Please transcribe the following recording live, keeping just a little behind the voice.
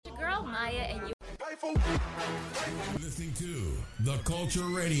careful. Listening to The Culture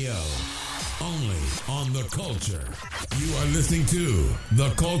Radio. Only on The Culture. You are listening to The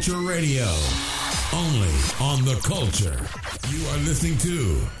Culture Radio. Only on The Culture. You are listening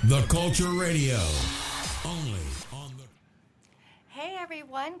to The Culture Radio. Only on the... Hey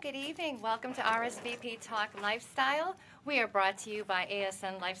everyone, good evening. Welcome to RSVP Talk Lifestyle. We are brought to you by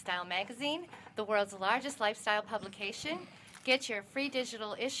ASN Lifestyle Magazine, the world's largest lifestyle publication. Get your free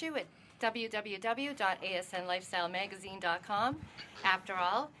digital issue at www.asnlifestylemagazine.com. After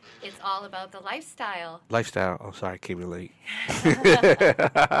all, it's all about the lifestyle. Lifestyle. Oh, sorry, came in late.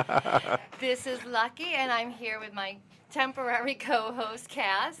 This is Lucky, and I'm here with my temporary co-host,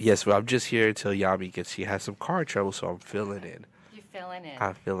 Cass. Yes, well, I'm just here until Yami gets. She has some car trouble, so I'm filling in. You're filling in.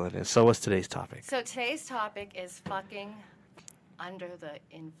 I'm filling in. So what's today's topic? So today's topic is fucking under the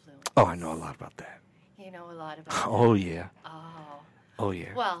influence. Oh, I know a lot about that. You know a lot about that. Oh, yeah. Oh. Oh,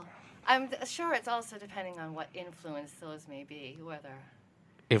 yeah. Well, I'm sure it's also depending on what influence those may be, whether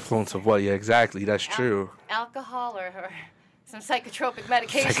Influence of what? Yeah, exactly. That's true. alcohol or some psychotropic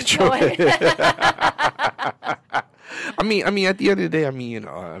medication Psychotropic. going. I mean, at the end of the day, I mean.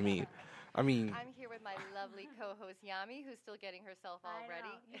 I'm here with my lovely co-host Yami, who's still getting herself all ready.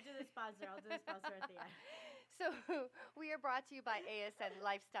 You do the sponsor. I'll do the sponsor at the end. So we are brought to you by ASN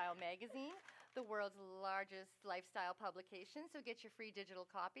Lifestyle Magazine, the world's largest lifestyle publication. So get your free digital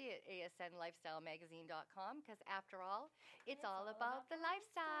copy at asnlifestylemagazine.com because after all, it's all about the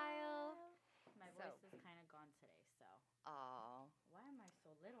lifestyle. My voice is kind of gone today, so. Oh, Why am I so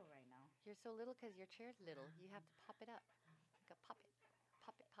little right now? you're so little because your chair's little. You have to pop it up. Like a pop it.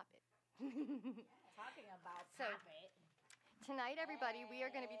 Pop it, pop it. Talking about So- pop it. Tonight, everybody, we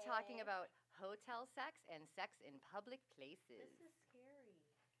are going to be talking about hotel sex and sex in public places. This is scary.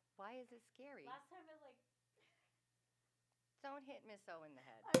 Why is it scary? Last time it Don't hit Miss O in the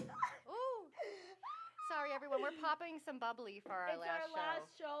head. I'm sorry. Ooh. Sorry, everyone. We're popping some bubbly for our It's last our show. last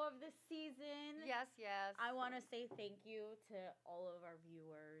show of the season. Yes, yes. I want to say thank you to all of our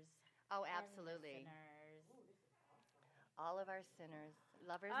viewers. Oh, and absolutely. listeners. All of our sinners,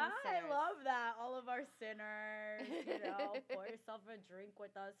 lovers and I sinners. love that. All of our sinners, pour yourself a drink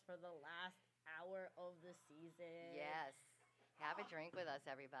with us for the last hour of the season. Yes. Have a drink with us,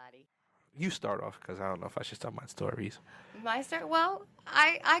 everybody. You start off because I don't know if I should start my stories. My start. Well,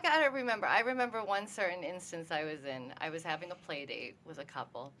 I gotta remember. I remember one certain instance I was in. I was having a play date with a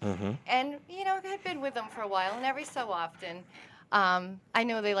couple, Mm-hmm. and I had been with them for a while, and every so often, I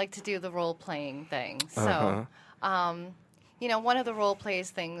know they like to do the role playing thing. So, one of the role plays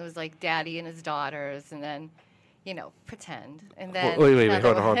things was like daddy and his daughters, and then, pretend, and then Wait,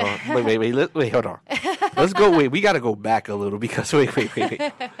 another hold on. one- Wait, hold on. Let's go. Wait, we got to go back a little because wait.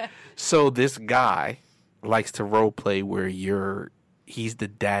 So this guy likes to role play where he's the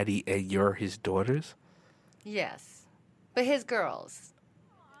daddy and you're his daughters. Yes, but his girls.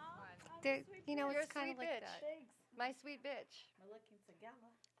 They're, You're it's a kind of sweet like bitch. that. My sweet bitch. We're looking together.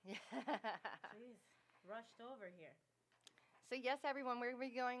 Yeah. Jeez, rushed over here. So yes, everyone, we're going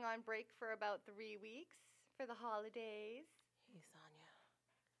to be going on break for about 3 weeks for the holidays. Hey, Sonia.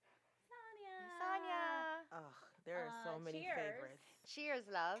 Sonia. Ugh, there are so many cheers. favorites. Cheers,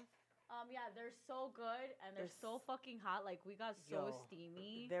 love. Yeah, they're so good and they're so fucking hot. Like we got so Yo,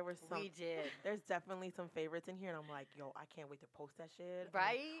 steamy. There were some. We did. There's definitely some favorites in here, and I'm like, yo, I can't wait to post that shit.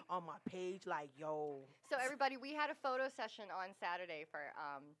 Right? On my page, like, yo. So everybody, we had a photo session on Saturday for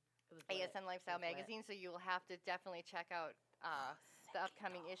It was lit. ASN Lifestyle It was lit. Magazine, so you'll have to definitely check out the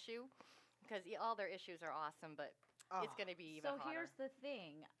upcoming issue because all their issues are awesome, but it's going to be even So hotter. here's the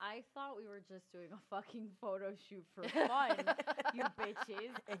thing. I thought we were just doing a fucking photo shoot for fun, you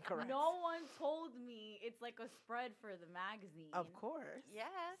bitches. Incorrect. No one told me it's like a spread for the magazine. Of course.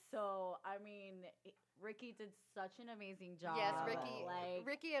 Yes. So, I mean, Ricky did such an amazing job. Yes, Ricky. Like,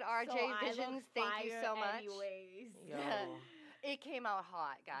 Ricky at so RJ I look Visions, thank you fire so much. Anyways. Yo. It came out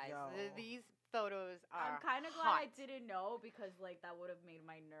hot, guys. Yo. These photos are I'm kind of glad I hot. didn't know because, like, that would have made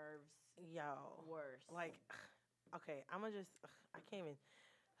my nerves Yo. worse. Like, okay, I'm gonna just. I can't even.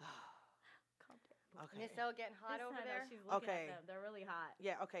 Calm down. Okay. Miss O getting hot This over time, there? She's looking Okay. at them. They're really hot.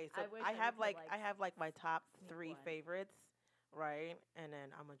 Yeah. Okay. So I wish I that we have could, like like, I have like my top sneak 3 one. favorites, right? And then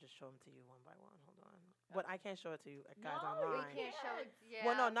I'm gonna just show them to you one by one. Hold on. But I can't show it to you guys No, online. We can't show it. Yeah.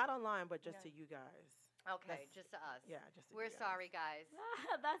 Well, no, not online, but just No. to you guys. Okay, that's- just to us. Yeah, just to We're you guys. sorry, guys.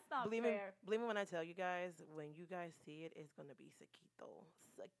 That's not Believe fair. me when I tell you guys, when you guys see it, it's gonna be Saquito.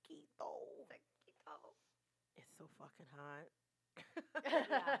 It's so fucking hot.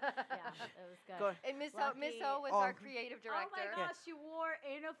 Yeah, it was good. Go ahead. And Miss O Lucky. was Oh. our creative Oh my director. gosh, she wore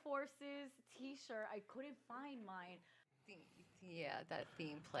Inner Forces t-shirt. I couldn't find mine. Yeah, that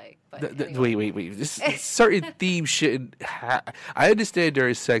theme play. But Wait. Certain themes shouldn't. I understand there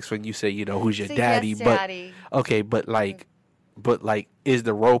is sex when you say, who's your Say daddy, yes, but daddy. okay, but is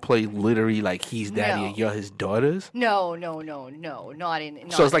the role play literally like he's daddy and No. you're his daughters? No, not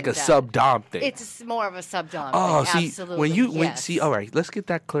in. So it's like in a that. sub-dom thing. It's more of a sub-dom Oh, thing. see, Absolutely. yes. all right, let's get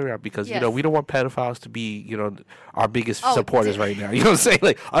that clear out because Yes. we don't want pedophiles to be, our biggest Oh, supporters right now. You know what I'm saying?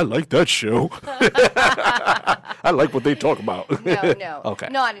 Like, I like that show. I like what they talk about. No. Okay.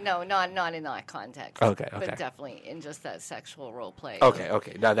 Not in that context. Okay. But definitely in just that sexual role play.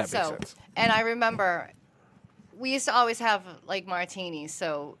 Okay. Now that makes So, sense. and I remember we used to always have like martinis,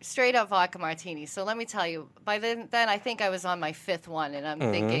 so straight up vodka martinis. So let me tell you, by then I think I was on my 5th one, and I'm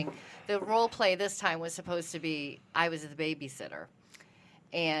Mm-hmm. thinking the role play this time was supposed to be I was the babysitter,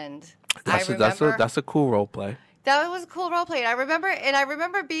 and I remember That's a cool role play. that was a cool role play. And I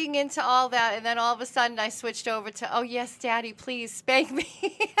remember being into all that, and then all of a sudden I switched over to, oh yes, Daddy, please spank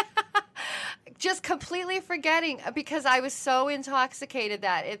me. Just completely forgetting because I was so intoxicated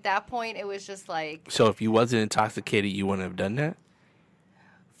that at that point it was just like, So if you wasn't intoxicated, you wouldn't have done that?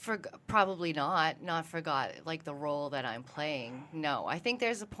 probably not forgot like the role that I'm playing. No, I think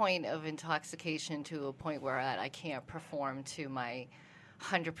there's a point of intoxication to a point where I can't perform to my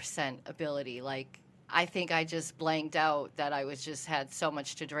 100% ability. Like I think I just blanked out that I was just had so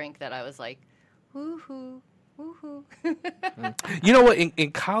much to drink that I was like, woohoo. Woohoo. You know what?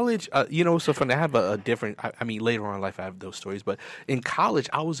 In college, so funny. I have a different. I mean, later on in life, I have those stories. But in college,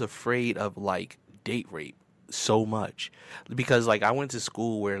 I was afraid of like date rape so much because like I went to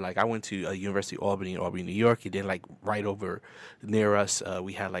school where like I went to University of Albany, New York, and then like right over near us,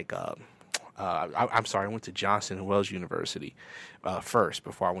 we had like I'm sorry, I went to Johnson and Wales University first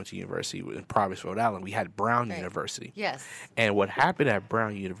before I went to university in Providence, Rhode Island. We had Brown Right. University. Yes. And what happened at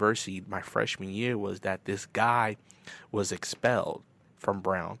Brown University my freshman year was that this guy was expelled from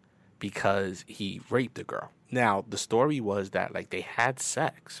Brown because he raped a girl. Now, the story was that like they had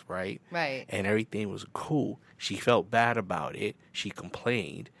sex, right? Right. And everything was cool. She felt bad about it. She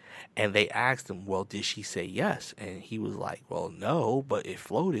complained. And they asked him, well, did she say yes? And he was like, well, no, but it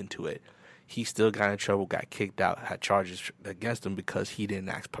flowed into it. He still got in trouble, got kicked out, had charges against him because he didn't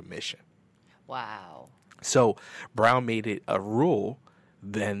ask permission. Wow. So Brown made it a rule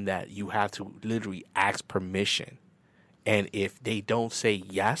then that you have to literally ask permission. And if they don't say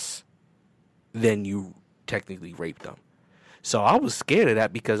yes, then you technically raped them. So I was scared of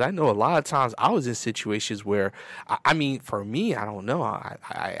that because I know a lot of times I was in situations where, I mean, for me, I don't know.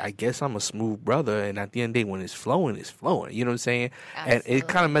 I guess I'm a smooth brother, and at the end of the day, when it's flowing, it's flowing. You know what I'm saying? And it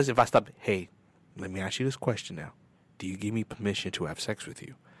kind of messes if I stop. Hey, let me ask you this question now. Do you give me permission to have sex with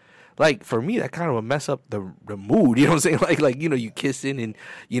you? Like, for me, that kind of would mess up the mood. You know what I'm saying? Like you kissing and,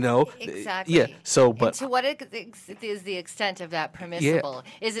 Exactly. Yeah. So, but and to what is the extent of that permissible?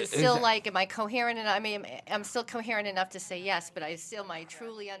 Is it still like, am I coherent? And I mean, I'm still coherent enough to say yes, but I still my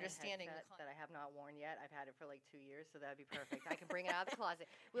truly understanding that I have not worn yet. I've had it for like 2 years, so that'd be perfect. I can bring it out of the closet.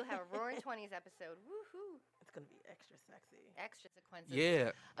 We'll have a Roaring 20s episode. Woohoo! It's gonna be extra sexy. Extra sequences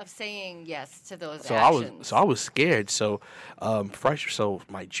yeah. of saying yes to those So actions. I was scared. So, so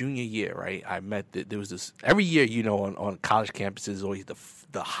my junior year, right? I met there was this every year, on college campuses, is always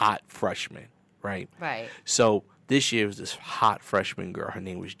the hot freshman, right? Right. So this year was this hot freshman girl. Her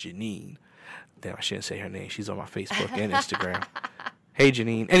name was Janine. Damn, I shouldn't say her name. She's on my Facebook and Instagram. Hey,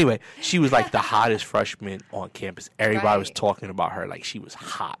 Janine. Anyway, she was like the hottest freshman on campus. Everybody was Right. talking about her like she was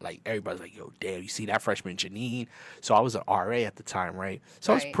hot. Like everybody's like, yo, damn, you see that freshman Janine? So I was an RA at the time, right?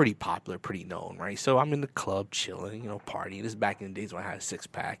 So I was Right. pretty popular, pretty known, right? So I'm in the club chilling, partying. This is back in the days when I had a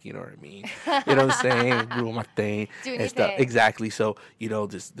 6-pack, you know what I mean? You know what I'm saying? Doing my thing Doing and your stuff. thing. Exactly. So,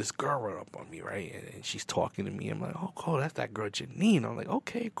 this girl run up on me, right? And she's talking to me. I'm like, oh, cool, that's that girl Janine. I'm like,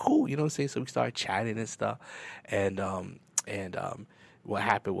 okay, cool. You know what I'm saying? So we started chatting and stuff. And what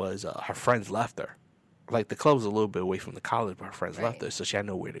happened was her friends left her. Like, the club was a little bit away from the college, but her friends left Right. her, so she had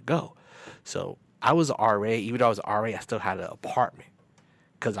nowhere to go. So I was an RA. Even though I was an RA, I still had an apartment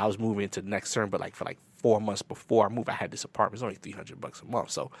because I was moving into the next term. But, for 4 months before I moved, I had this apartment. It was only $300 a month.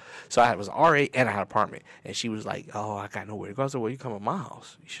 So I was an RA and I had an apartment. And she was like, oh, I got nowhere to go. I said, well, you come to my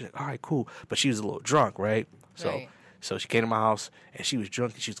house. She's like, all right, cool. But she was a little drunk, right? Right. So she came to my house, and she was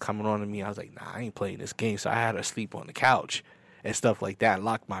drunk, and she was coming on to me. I was like, nah, I ain't playing this game. So I had her sleep on the couch and stuff like that,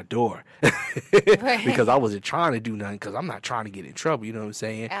 locked my door. Right. Because I wasn't trying to do nothing, because I'm not trying to get in trouble, you know what I'm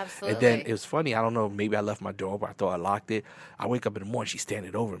saying? Absolutely. And then it was funny, I don't know, maybe I left my door open, I thought I locked it. I wake up in the morning, she's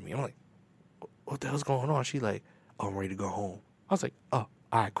standing over me. I'm like, what the hell's going on? She's like, oh, I'm ready to go home. I was like, oh,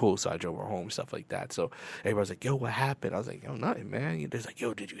 all right, cool. So I drove her home, stuff like that. So everybody's like, yo, what happened? I was like, yo, nothing, man. They're like,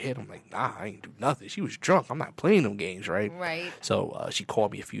 yo, did you hit him? I'm like, nah, I ain't do nothing. She was drunk. I'm not playing them games, right? Right. So she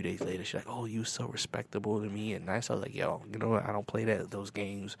called me a few days later. She's like, oh, you so respectable to me and nice. I was like, yo, you know what? I don't play those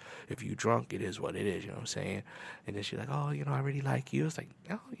games. If you drunk, it is what it is. You know what I'm saying? And then she's like, oh, you know, I really like you. I was like,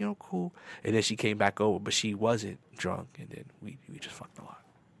 oh, you know, cool. And then she came back over, but she wasn't drunk. And then we just fucked a lot.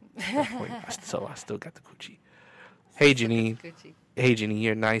 At that point, so I still got the coochie. Hey, Janine. Gucci. Hey, Janine,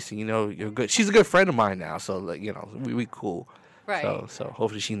 you're nice and, you know, you're good. She's a good friend of mine now. So, like, you know, we cool. Right. So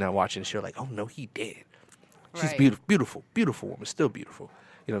hopefully she's not watching. She'll like, oh, no, he did. She's Right. beautiful woman. Still beautiful.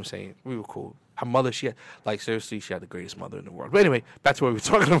 You know what I'm saying? We were cool. Her mother, she had, like, seriously, she had the greatest mother in the world. But anyway, back to what we were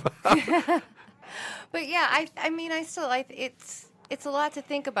talking about. But yeah, I mean, it's a lot to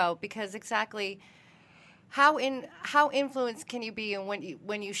think about because exactly how influenced can you be and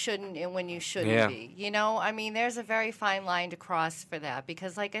when you shouldn't and when you shouldn't Yeah. be. You know, I mean, there's a very fine line to cross for that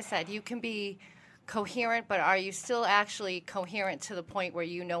because, like I said, you can be coherent, but are you still actually coherent to the point where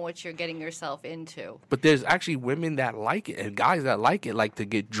you know what you're getting yourself into? But there's actually women that like it and guys that like it, like to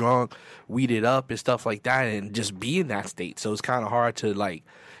get drunk, weeded up and stuff like that and just be in that state. So it's kind of hard to, like,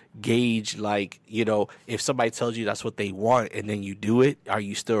 gauge, like, you know, if somebody tells you that's what they want and then you do it, are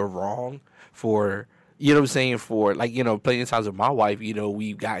you still wrong for... You know what I'm saying? For, like, you know, plenty of times with my wife, you know,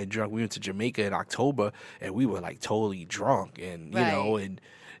 we gotten drunk. We went to Jamaica in October, and we were, like, totally drunk. And, you know, and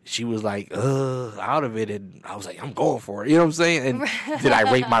she was like, out of it. And I was like, I'm going for it. You know what I'm saying? And did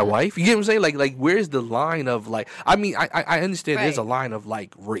I rape my wife? You get what I'm saying? Like where's the line of, like, I mean, I understand there's a line of,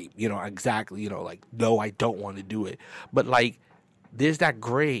 like, rape. You know, exactly. You know, like, no, I don't want to do it. But, like, there's that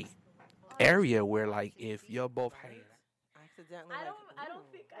gray area where, like, if you're both hanging Accidentally. I don't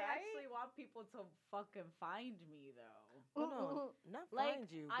think I actually want people to fucking find me though. No, not Like, find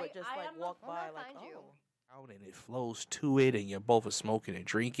you, I- but just I like am walk not- by, not like, find you. oh. out and it flows to it and you're both are smoking and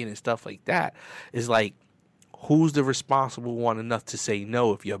drinking and stuff like that, it's like, who's the responsible one enough to say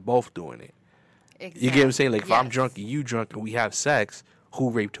no if you're both doing it? Exactly. You get what I'm saying? Like, if I'm Yes. drunk and you drunk and we have sex,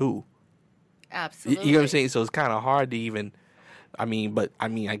 who raped who? Absolutely. You know what I'm saying? So it's kind of hard to even, I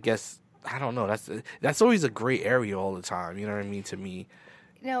guess, I don't know. That's always a gray area all the time. You know what I mean? To me.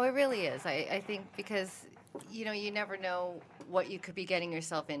 No, it really is. I think because, you know, you never know what you could be getting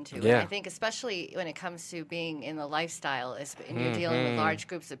yourself into. Yeah. And I think especially when it comes to being in the lifestyle and you're dealing with large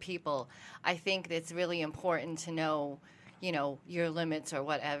groups of people, I think it's really important to know, you know, your limits or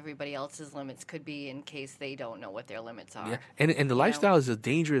what everybody else's limits could be in case they don't know what their limits are. Yeah, and the lifestyle is a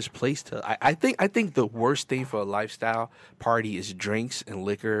dangerous place to. I think the worst thing for a lifestyle party is drinks and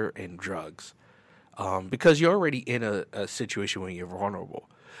liquor and drugs, because you're already in a situation where you're vulnerable.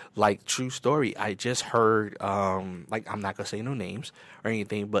 Like, true story, I just heard, like, I'm not gonna say no names or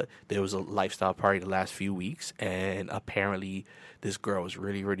anything, but there was a lifestyle party the last few weeks, and apparently this girl was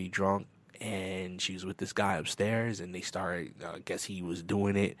really, really drunk. And she was with this guy upstairs, and they started, I guess he was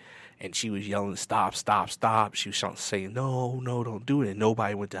doing it, and she was yelling, stop, stop, stop. She was saying, no, don't do it. And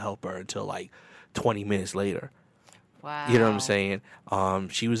nobody went to help her until, like, 20 minutes later. Wow. You know what I'm saying?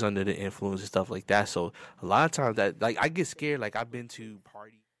 She was under the influence and stuff like that. So a lot of times that, like, I get scared. Like, I've been to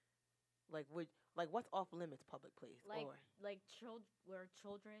parties. Like what's off limits public place? Like Or, where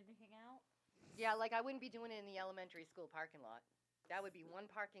children hang out. Yeah, like I wouldn't be doing it in the elementary school parking lot. That would be one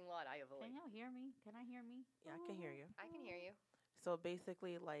parking lot I avoid. Can y'all hear me? Can I hear me? yeah, I can hear you. I can hear you. So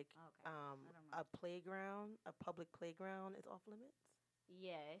basically, like, Okay. a playground, a public playground is off limits.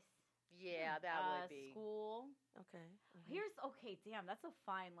 Yes. Yeah, that would be. School. Okay. Mhm. Here's okay. Damn, that's a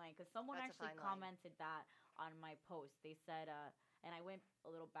fine line because someone That's a actually fine line. commented that on my post. They said, and I went a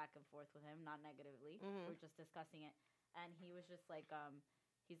little back and forth with him, not negatively. Mhm. We were just discussing it, and he was just like,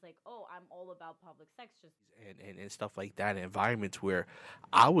 he's like, oh, I'm all about public sex. Just And stuff like that, environments where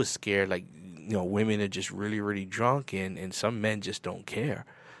I was scared, like, you know, women are just really, really drunk, and some men just don't care.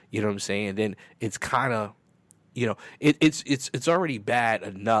 You know what I'm saying? And then it's kind of, you know, it's already bad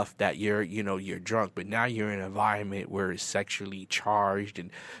enough that you're drunk, but now you're in an environment where it's sexually charged and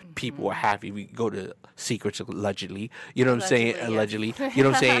people are happy. We go to secrets allegedly, you know what I'm saying? Allegedly, Allegedly, you know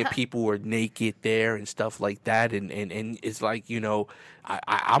what I'm saying? People were naked there and stuff like that, and it's like, you know,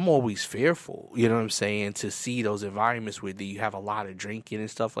 I'm always fearful, you know what I'm saying, to see those environments where you have a lot of drinking and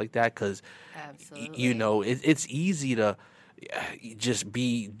stuff like that, because Absolutely. you know, it's easy to just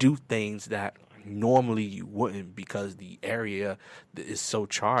do things that normally you wouldn't because the area is so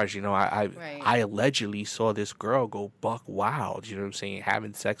charged. You know, I allegedly saw this girl go buck wild, you know what I'm saying,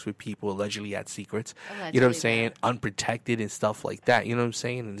 having sex with people, allegedly at secrets, you know what I'm Allegedly, saying, yeah. unprotected and stuff like that, you know what I'm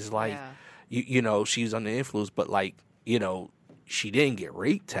saying, and it's like, Yeah. you know, she's under influence, but, like, you know, she didn't get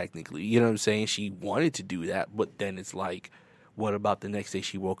raped technically, you know what I'm saying, she wanted to do that, but then it's like, what about the next day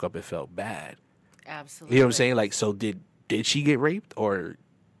she woke up and felt bad? Absolutely. You know what I'm saying? Like, so did she get raped or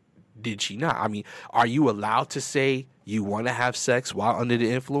did she not? I mean, are you allowed to say you want to have sex while under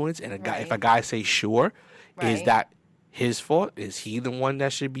the influence? And if a guy says sure, is Right. that his fault? Is he the one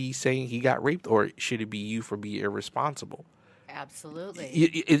that should be saying he got raped, or should it be you for being irresponsible? Absolutely.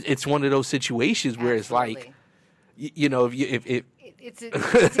 It's one of those situations where it's like, Absolutely. you know, if It's a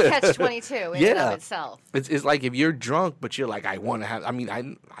catch-22 in and Yeah. of itself. it's like if you're drunk, but you're like, I want to have. I mean,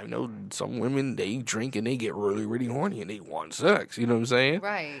 I know some women, they drink and they get really, really horny and they want sex. You know what I'm saying?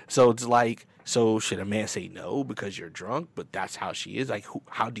 Right. So it's like, so should a man say no because you're drunk? But that's how she is. Like,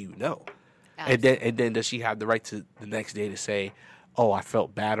 how do you know? And then does she have the right to the next day to say, oh, I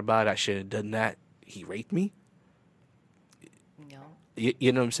felt bad about it, I should have done that, he raped me? No.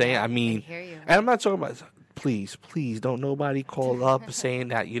 You know what I'm saying? I mean, hear you. and I'm not talking about. Please don't nobody call up saying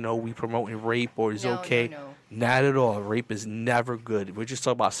that, you know, we promoting rape or it's No, okay. no. Not at all. Rape is never good. We're just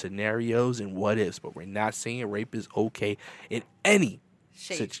talking about scenarios and what ifs, but we're not saying rape is okay in any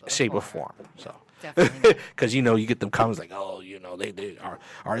shape or form. So, Definitely. because you know, you get them comments like, oh, you know, they our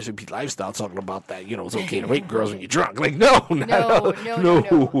RSVP lifestyle talking about that. You know, it's okay to rape girls when you're drunk. Like, no. No.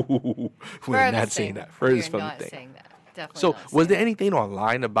 We're not saying that. Furthest We're from not the thing. saying that. Definitely So, not was saying there anything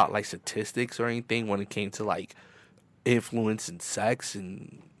online about like statistics or anything when it came to like influence and sex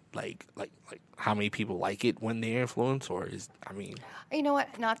and like how many people like it when they influence, or is that. You know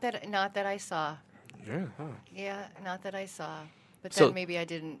what? Not that I saw. yeah. Huh. Yeah, not that I saw. But So- then maybe I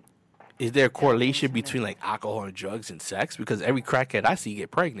didn't. Is there a correlation into it. between like alcohol and drugs and sex? Because every crackhead I see get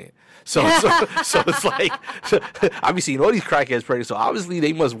pregnant. So it's like I be seeing all these crackheads pregnant. So obviously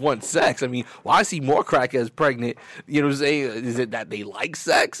they must want sex. I mean, well, I see more crackheads pregnant. You know what I'm saying? Is it that they like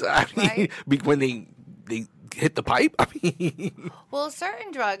sex? I mean, Right. when they hit the pipe. I mean, Well,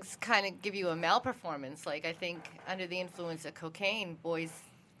 certain drugs kind of give you a malperformance. Like I think under the influence of cocaine, boys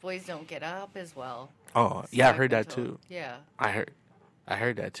don't get up as well. oh So yeah, I I've heard been that told. too. Yeah. I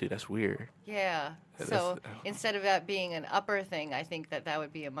heard that too. That's weird. Yeah. Yeah, So that's- instead of that being an upper thing, I think that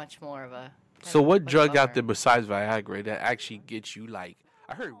would be a much more of a. So what much drug out lower. there besides Viagra that actually gets you like?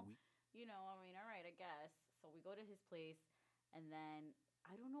 I heard. You know, I mean, all right, I guess. So we go to his place, and then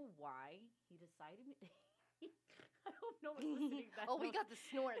I don't know why he decided. I hope no one's listening. That Oh, we knows. got the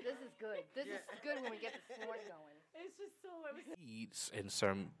snort. This is good. This is good when we get the snort going. It's just so. Weeds and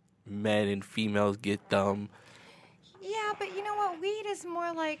some men and females get them. Yeah, but you know what? Weed is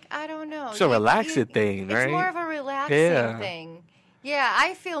more like I don't know. It's a relaxing thing, right? It's more of a relaxing Yeah. thing. Yeah,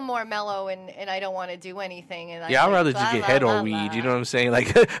 I feel more mellow and I don't want to do anything. And Yeah, I'd I'm rather like, just la, get la, head la, on weed. la. You know what I'm saying?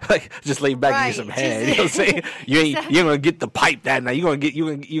 Like just lay back and get some Right, head. just- You know what I'm saying? You ain't gonna get the pipe that night. You're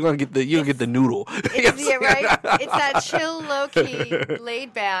gonna get the noodle. You know what I'm It's, yeah, saying? right. It's that chill, low key,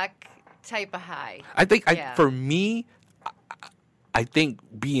 laid back type of high. I think Yeah. for me, I think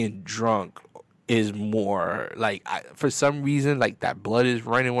being drunk is more like for some reason like that blood is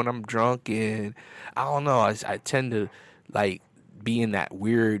running when I'm drunk, and I don't know. I tend to like be in that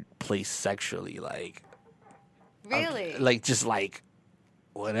weird place sexually, like Really? like just like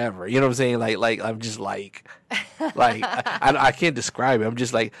whatever. You know what I'm saying? Like I'm just like I can't describe it. I'm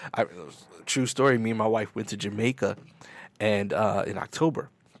just like true story. Me and my wife went to Jamaica, and in October,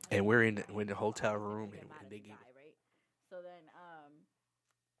 and we're in the hotel room, and they gave. guy, right? So then,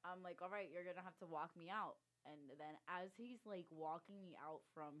 I'm like, all right, you're gonna have to walk me out. And then, as he's like walking me out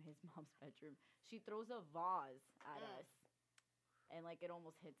from his mom's bedroom, she throws a vase at us, and like it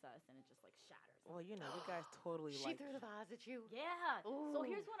almost hits us, and it just like shatters. Well, you know, you guys totally She like. threw the vase at you. Yeah. So Ooh.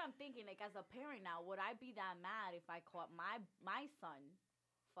 here's what I'm thinking. Like, as a parent now, would I be that mad if I caught my son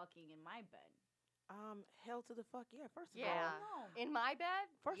fucking in my bed? Hell to the fuck yeah. First of Yeah. all, No. In my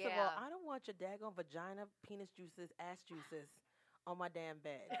bed? first yeah. of all, I don't want your daggone vagina, penis juices, ass juices on my damn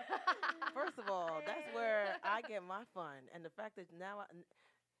bed. First of all, that's where I get my fun, and the fact that now,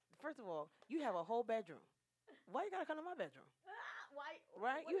 first of all, you have a whole bedroom. Why you gotta come to my bedroom? Why?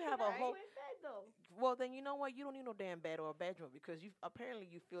 Right? what You is have that a whole. in bed, though? Well, then you know what? You don't need no damn bed or a bedroom because you apparently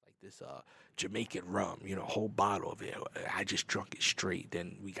you feel Like this Jamaican rum, you know, a whole bottle of it. I just drunk it straight.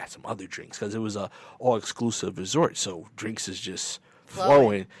 Then we got some other drinks because it was a all exclusive resort, so drinks is just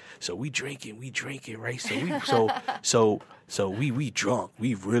flowing. So we drinking, right? So we drunk,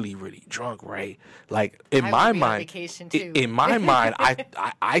 we really drunk, right? Like in I my would be on mind, vacation, too. in my mind,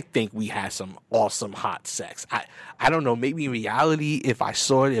 I think we had some awesome hot sex. I don't know, maybe in reality, if I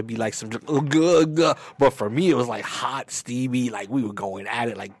saw it, it'd be like some, but for me, it was like hot, steamy, like we were going at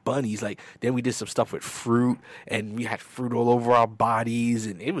it like bunnies. Like then we did some stuff with fruit, and we had fruit all over our bodies,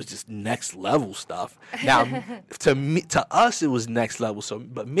 and it was just next level stuff. Now, to us, it was next level. So,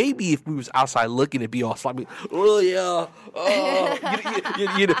 but maybe if we was outside looking, it'd be all sloppy. Oh yeah,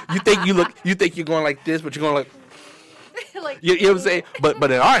 You think you're going like this, but you're going like. Like, You know what I'm saying? But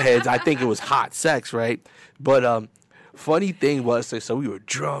in our heads, I think it was hot sex, right? But funny thing was, so we were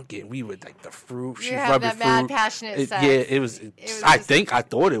drunk and we were like the fruit. You have that mad passionate sex. Yeah, it was. I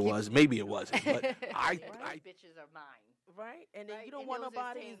thought it was. Maybe it wasn't. But Those I bitches are mine. Right, and then Right? you don't And want those are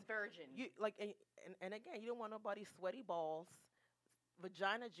nobody. staying virgin. You like, and again, you don't want nobody sweaty balls,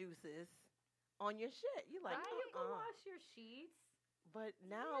 vagina juices on your shit. You like, Why you go wash your sheets? But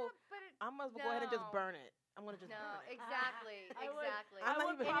Yeah, now but it, I must go ahead and just no. burn it. I'm gonna just no, burn it. exactly, I would- exactly. I'm I not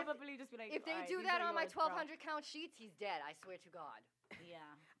would even- probably just be like, If they "Alright, do these that are on my yours, bro." 1,200 count sheets, he's dead. I swear to God. Yeah.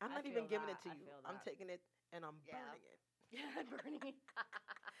 I'm I not even feel giving that, it to I you. feel I'm that. taking it and I'm Yeah. burning it. Burning.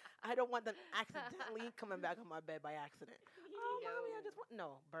 I don't want them accidentally coming back on my bed by accident. Oh, mommy, I No. just want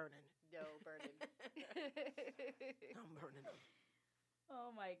burning. No, burning. I'm burning them.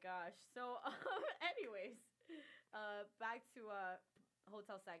 Oh my gosh. So, anyways, back to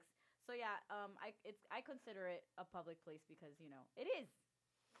hotel sex. So yeah, I consider it a public place because it is.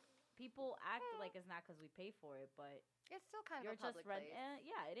 People act like it's not because we pay for it, but It's still kind you're of a public just rent. place.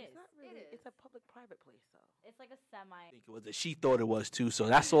 Yeah, it is. It's not really. It It's is. a public-private place, though. It's like a semi. think it was. She thought it was too. So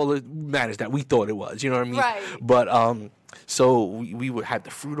that's all that matters. That we thought it was. You know what I mean? Right. But so we would have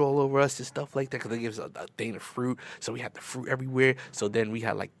the fruit all over us and stuff like that because they give us a thing of fruit. So we had the fruit everywhere. So then we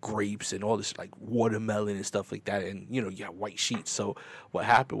had like grapes and all this like watermelon and stuff like that. And you had white sheets. So what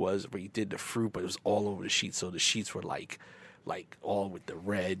happened was we did the fruit, but it was all over the sheets. So the sheets were like all with the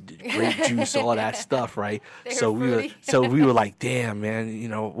red grape juice, all that stuff, right? They So were fruity. we were like, damn, man,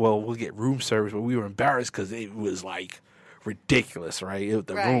 well, we'll get room service, but we were embarrassed because it was like ridiculous, right?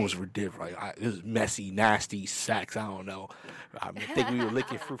 The room was ridiculous. Like, it was messy, nasty, sex. I don't know. I think we were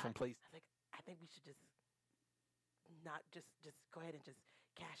licking fruit from places. I think we should just not just go ahead and just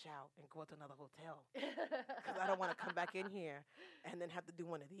cash out and go to another hotel because I don't want to come back in here and then have to do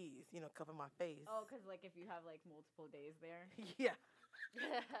one of these, cover my face. Oh, because like if you have like multiple days there. Yeah.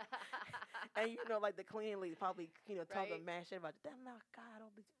 And like the cleaning lady probably talk Right. mad shit about that. Oh God,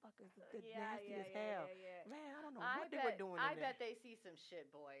 all these fuckers are nasty yeah, as hell. yeah. Man, I don't know I what they bet, were doing I in there. bet they see some shit,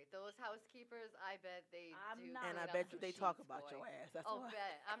 boy. Those housekeepers, I bet they I'm do. not- And I clean bet up you some they talk sheets, about boy. your ass. That's Oh, why.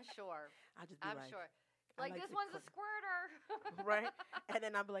 bet. I'm sure. I just be I'm like, sure. I Like, like this to one's a cook. squirter. right? And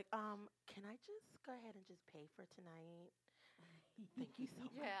then I'll be like, can I just go ahead and just pay for tonight? Thank you so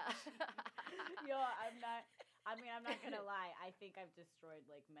much. Yeah. Yo, I'm not gonna lie. I think I've destroyed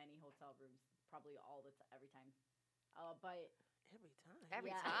like many hotel rooms, probably every time. But Every time.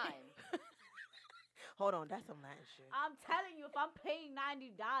 Every Yeah. time. Hold on, that's some Latin shit. I'm telling you, if I'm paying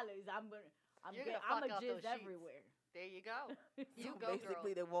 $90, I'm You're gonna gonna fuck up jizz those sheets. everywhere. There you go. You So go,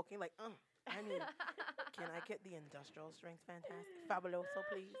 basically, girl. they're walking like, I need. Can I get the industrial strength, fantastic, fabuloso,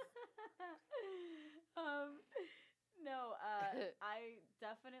 please? No, I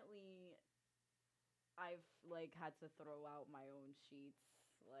definitely, I've like had to throw out my own sheets,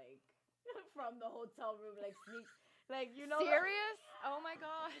 like from the hotel room, like sneak, like Serious? Oh my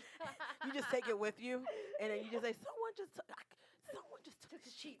god. You just take it with you, and then you just say, someone just took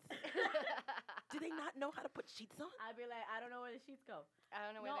the sheets. Do they not know how to put sheets on? I'd be like, I don't know where the sheets go. I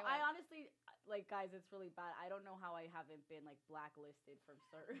don't know where No, they I went. honestly, like, guys, it's really bad. I don't know how I haven't been like blacklisted from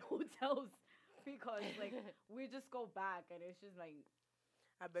certain hotels because like we just go back and it's just like,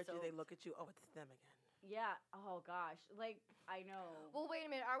 I bet you So- they look at you. Oh, it's them again. yeah, oh gosh, like I know. Well, wait a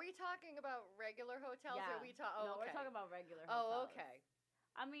minute. Are we talking about regular hotels or are we talking? no, Oh, we're okay. talking about regular Oh, hotels. okay.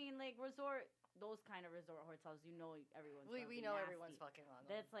 I mean, like those kind of resort hotels, everyone's gonna We be know nasty. everyone's fucking on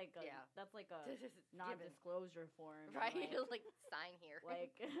them. That's like a Yeah. non-disclosure form, right. Like, Like sign here.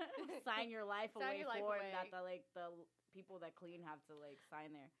 like sign your life Sign away your life form that away. the people that clean have to like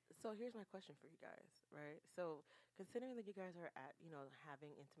sign there. So here's my question for you guys, right? So considering that you guys are at,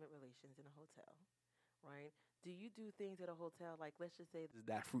 having intimate relations in a hotel, right? Do you do things at a hotel like, let's just say,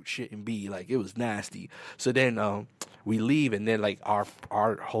 That fruit shouldn't be like, it was nasty. So then we leave, and then like our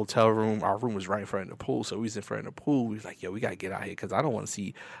hotel room, our room was right in front of the pool. So we was in front of the pool. We was like, yo, we gotta get out here because I don't want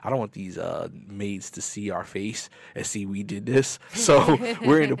these maids to see our face and see we did this. So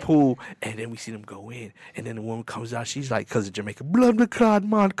we're in the pool, and then we see them go in, and then the woman comes out. She's like, "Cause of Jamaica, blood the clot,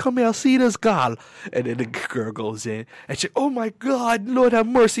 man, come here, see this girl." And then the girl goes in, and she, "Oh my God, Lord have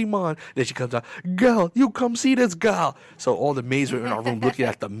mercy, man." Then she comes out, "Girl, you come see this girl." So all the maids were in our room looking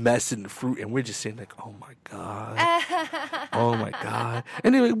at the mess and the fruit, and we're just sitting like, "Oh my God, oh my God."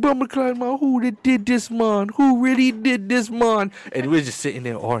 And they're like, "Bummer Clyde, man, who did this, man? Who really did this, man?" And we're just sitting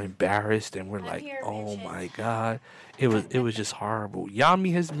there all embarrassed, and we're like, here, "Oh bitches." my God." It was just horrible.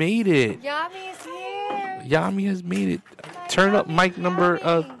 Yami has made it. Yami's here. Yami has made it. Turn up mic number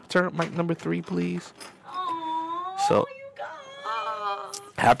 3, please. Aww, So- you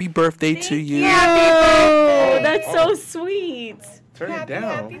Happy birthday to you. Oh, that's so sweet. Turn it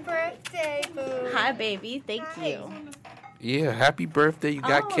down. Happy birthday, boo. Hi, baby. Thank you. Yeah, happy birthday. You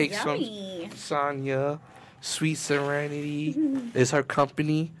got cakes yummy. from Sonya. Sweet Serenity is her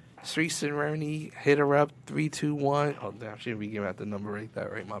company. Sweet Serenity. Hit her up. 321. Oh, damn. Shouldn't be giving out the number like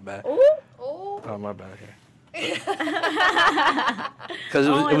that, right? My bad. Ooh. Oh. My bad. Because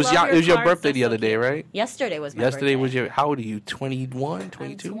Oh, it was I love your your cards. birthday That's the so other day, cute. right? Yesterday was my Yesterday birthday. was your. How old are you? 21, I'm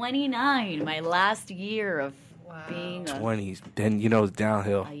 22? 29. My last year of Wow. being a 20s. Then you know it's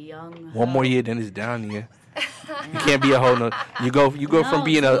downhill. young. One more year, then it's down here. You can't be a whole no. You go from No,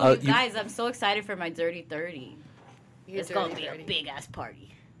 being dude, a you guys, I'm so excited for my dirty 30. You're It's gonna dirty, be a dirty. big ass party.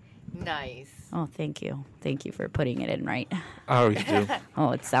 Nice. Oh, thank you. Thank you for putting it in right. I always do.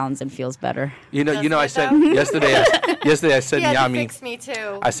 Oh, it sounds and feels better. You know. I Doesn't said it yesterday. I sent Yeah, Yami. fix me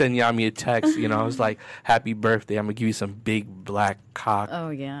too. I sent Yami a text. I was like, "Happy birthday! I'm gonna give you some big black cock, Oh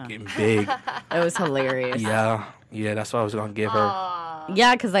yeah, getting big." it was hilarious. Yeah. That's what I was gonna give her. Aw.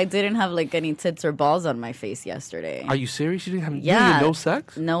 Yeah, because I didn't have like any tits or balls on my face yesterday. Are you serious? You didn't have Yeah. no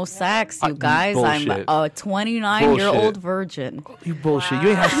sex? No sex, you You guys. I'm bullshit. a 29-year-old Bullshit. virgin. You bullshit. You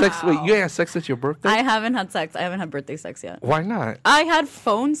ain't had sex. Wait, you ain't had sex at your birthday? I haven't had sex. I haven't had birthday sex yet. Why not? I had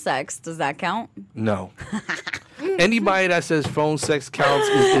phone sex. Does that count? No. Anybody that says phone sex counts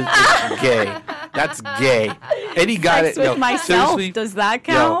is gay. That's gay. Any guy Sex that with yo, myself. seriously, Does that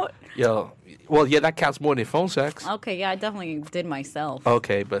count? Yo. Well, yeah, that counts more than phone sex. Okay, yeah, I definitely did myself.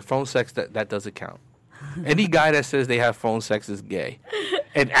 Okay, but phone sex that doesn't count. Any guy that says they have phone sex is gay,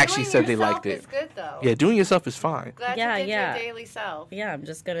 and actually Doing said they yourself liked it. is good though. Yeah, doing yourself is fine. Glad Yeah, you did yeah. your daily self. Yeah, I'm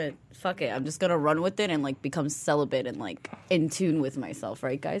just gonna fuck it. I'm just gonna run with it and like become celibate and like in tune with myself,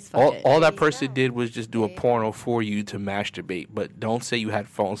 right, guys? Fuck it. All that you person go. did was just do a There you go. porno for you to masturbate, but don't say you had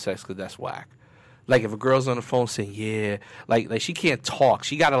phone sex because that's whack. Like if a girl's on the phone saying yeah, like she can't talk,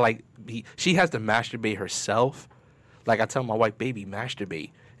 she gotta she has to masturbate herself. Like I tell my wife, baby,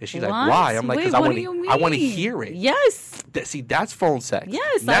 masturbate, and she's like, What? why? I'm like, Wait, because what do you I want to mean? hear it. Yes. See, that's phone sex.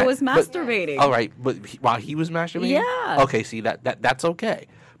 Yes, I was masturbating. All right, but while he was masturbating, Yeah. Okay, see that's okay.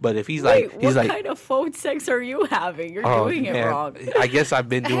 But if he's like, Wait, he's what like, kind of phone sex are you having? You're oh, doing it man, wrong. I guess I've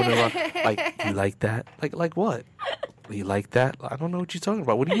been doing it wrong. Like, you like that? Like what? You like that? I don't know what you're talking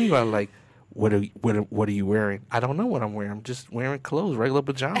about. What do you mean by like? What are you wearing? I don't know what I'm wearing. I'm just wearing clothes, regular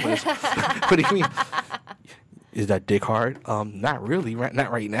pajamas. What do you mean? Is that dick hard? Not really.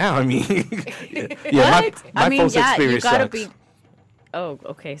 Not right now. I mean, yeah. What? My phone sex you experience gotta sucks. be. Oh,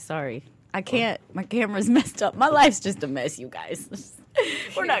 okay. Sorry. I can't. My camera's messed up. My life's just a mess, you guys.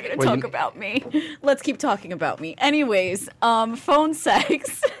 We're not gonna Well, talk about me. Let's keep talking about me. Anyways, phone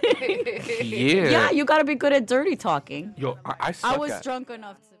sex. Yeah. Yeah, you gotta be good at dirty talking. Yo, I suck I was at. drunk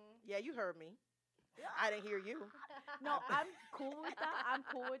enough to. Yeah, you heard me. I didn't hear you. No, I'm cool with that. I'm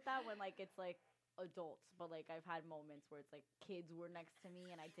cool with that when like it's like adults, but like I've had moments where it's like kids were next to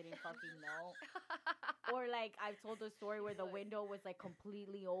me and I didn't fucking know. Or like I've told a story where the window was like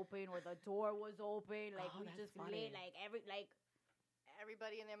completely open or the door was open, like Oh, we that's just funny. lit like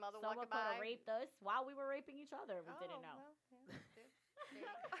Everybody and their mother someone walking could by. have raped us while we were raping each other. We Oh, didn't know. well, yeah, there you go.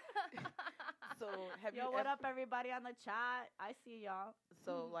 So have Yo, you? what up, everybody on the chat? I see y'all.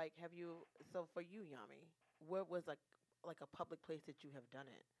 So like, have you? So for you, Yami, where was like a public place that you have done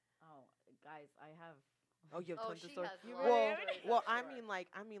it? Oh, guys, I have. Oh, you have Oh, tons of she stories. has You lots of Well, stories, well, I'm I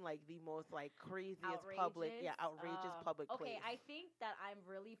mean like the most like craziest public, outrageous public Okay, place. I think that I'm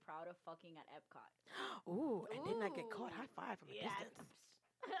really proud of fucking at Epcot. Ooh, and didn't I get caught? Ooh. High five from a Yeah. distance.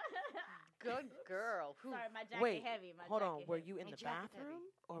 Good girl. Whew. Sorry, my jacket Wait, heavy. My hold on. jacket Were heavy. you in My the jacket's heavy. bathroom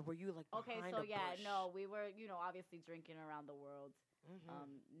or were you like Okay, behind so a yeah, bush? no, we were, obviously drinking around the world.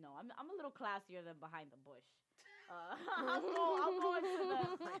 Mhm. No, I'm a little classier than behind the bush.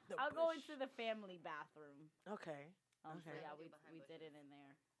 I'll go into the family bathroom. Okay. So Okay. yeah, we Behind did bushes. it in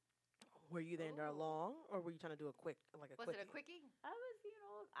there. Were you there Ooh. long, or were you trying to do a quick, Was quickie? it a quickie? I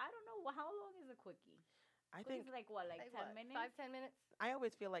was, I don't know how long is a quickie. I Quickie think is like what, like 10 what, minutes? 5-10 minutes. I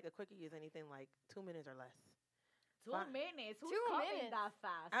always feel like a quickie is anything like 2 minutes or less. 2 fine. minutes. Who's 2 coming minutes. that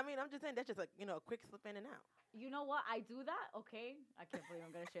fast? I mean, I'm just saying that's just like a quick slip in and out. You know what? I do that. Okay, I can't believe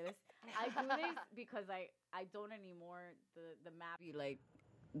I'm gonna share this. I do this because I don't anymore. The map be like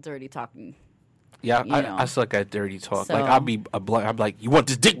dirty talking. Yeah, you know. I suck at dirty talk. So- Like I'll be I'm like, you want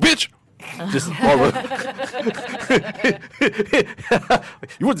this dick, bitch? Just all over.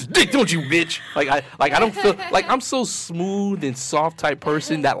 You want this dick, don't you, bitch? Like I don't feel like I'm so smooth and soft type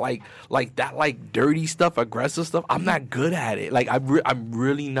person that like dirty stuff, aggressive stuff. I'm not good at it. Like I'm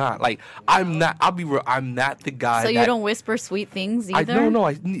really not. Like I'm not. I'll be real. I'm not the guy. So you that, don't whisper sweet things either. I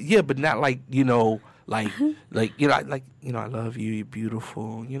no, but not like like I love you, you're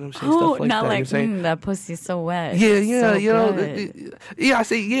beautiful. You know what I'm saying? Oh, Stuff like not that. like you know what I'm saying? that pussy's so wet. Yeah, So you know, good. yeah. I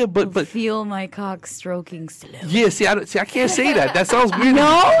say yeah, but Feel my cock stroking slow. yeah. See, I can't say that. That sounds weird.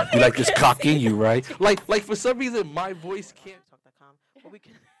 No? You like this cock in you, right? Like for some reason, my voice can't. Talk.com. But we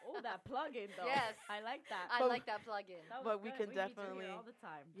can. Oh, that plug-in though. Yes. I like that. I like that plug-in. That was But we good. can need to hear definitely- all the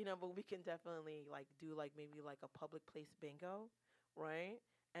time. But we can definitely like do like maybe like a public place bingo, right?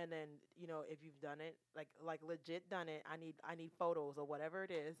 And then if you've done it, like legit done it, I need photos or whatever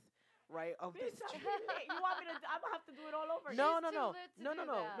it is, right? Of this. Bitch, you want me to? I'm gonna have to do it all over. No, She's too lit to do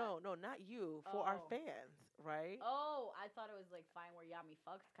that. no, not you. For our Oh. fans, right? Oh, I thought it was like Find Where Yami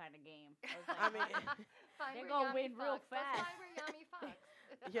Fucks kind of game. I, was like, I mean, Find They're where gonna Yummy win real fucks. Let's fast. find where Yummy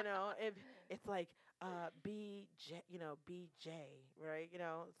fucks. if it's like BJ, BJ, right?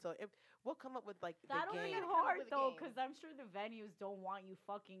 So if we'll come up with like that'll the be game. come up hard with a though, game. because I'm sure the venues don't want you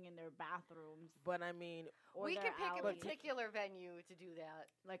fucking in their bathrooms. But I mean, Or We their can pick a alleys. particular venue to do that.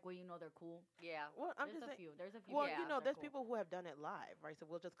 like where they're cool. Yeah. well, I'm There's just a saying. few. There's a few. Well, Yeah, there's they're people cool. who have done it live, right? So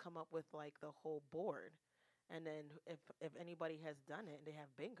we'll just come up with like the whole board, and then if anybody has done it and they have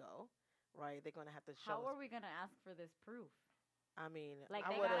bingo, right? They're gonna have to show. How us. are we gonna ask for this proof? I mean, Like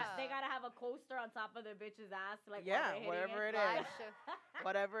I they would've- gotta, they gotta have a coaster on top of their bitch's ass, like Yeah, while they're hitting whatever it Live is. show.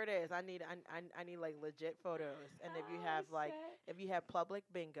 whatever it is. I need like legit photos, and if you have like if you have public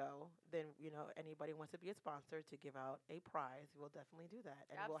bingo, then anybody wants to be a sponsor to give out a prize, we'll definitely do that,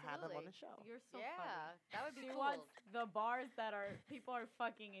 and we'll have them on the show. You're so Yeah, funny. that would be She cool. wants the bars that are people are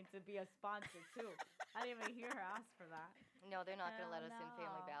fucking in to be a sponsor too. I didn't even hear her ask for that. No, they're not gonna Hell let us in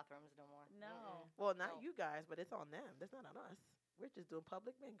family no. bathrooms no more. No. Well, not No. you guys, but it's on them. That's not on us. We're just doing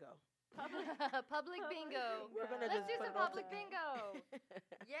public bingo. Public bingo. We're gonna Let's just do put some it on public together. bingo.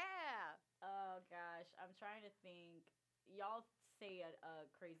 Yeah. Oh gosh, I'm trying to think. Y'all say a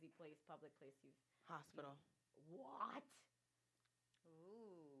crazy place, public place you. Hospital. What?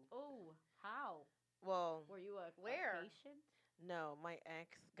 Ooh. Oh, how? Well, Were you a Where? patient? no, my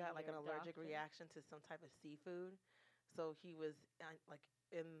ex got like an Your allergic doctor? reaction to some type of seafood, so he was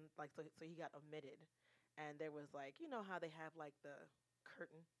so he got admitted, and there was like how they have like the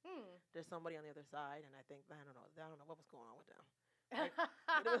curtain. There's somebody on the other side, and I don't know what was going on with them.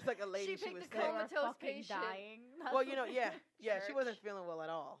 But it was like a lady. She was picked sick. the comatose fucking patient. dying. Well, yeah, she wasn't Church. feeling well at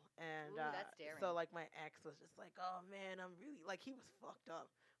all, and Ooh, that's so daring. like my ex was just like, oh man, I'm really like he was fucked up,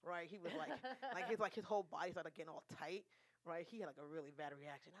 right? He was like his whole body started getting all tight, right? He had like a really bad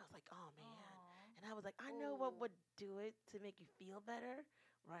reaction. I was like, oh man, and I was like, I know what Ooh. would do it to make you feel better,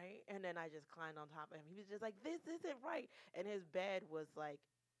 right? And then I just climbed on top of him. He was just like, this isn't right, and his bed was like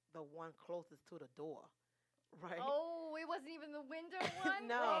the one closest to the door, right? Oh, it wasn't even the window one.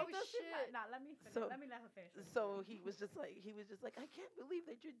 No. Oh shit. Nah, let me finish. So- let me let her finish. this. So he was just like, I can't believe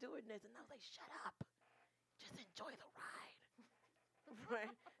that you're doing this, and I was like, shut up, just enjoy the ride,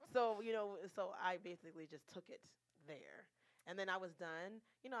 right? So so I basically just took it there, and then I was done.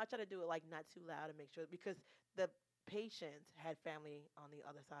 I try to do it like not too loud to make sure because the patient had family on the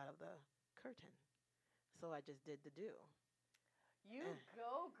other side of the curtain, so I just did the do. You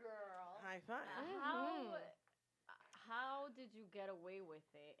go, girl. High five. How did you get away with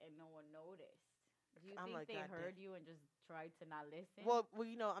it and no one noticed? Do you I'm think like, they "God heard damn." you and just tried to not listen? Well,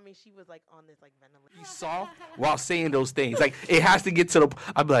 I mean, she was like on this like ventilator. Be soft while saying those things. Like it has to get to the.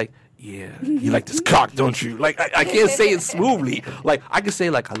 I'm like, yeah, you like this cock, don't you? Like I can't say it smoothly. Like I can say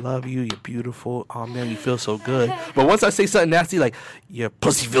like I love you, you're beautiful. Oh man, you feel so good. But once I say something nasty, like your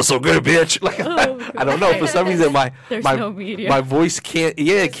pussy feels so good, bitch. Like I don't know for some reason There's my no medium. my voice can't.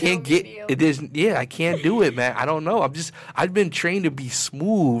 Yeah, There's it can't no get. medium. It is. Yeah, I can't do it, man. I don't know. I've been trained to be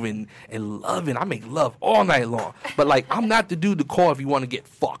smooth and loving. I make love all night long. But like I'm not the dude to call if you want to get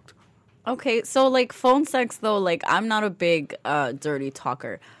fucked. Okay, so like phone sex though, like I'm not a big dirty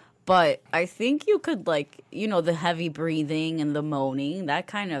talker, but I think you could like the heavy breathing and the moaning, that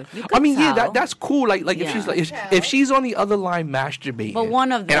kind of. You could I mean, yeah, tell. that's cool. Like if she's Yeah. like if she's on the other line masturbating, But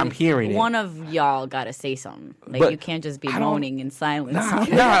one of them, and I'm hearing one it. of y'all got to say something. Like But you can't just be I don't- moaning in silence.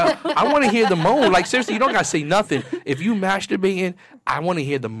 Nah, I want to hear the moan. Like seriously, you don't gotta say nothing. If you masturbating, I want to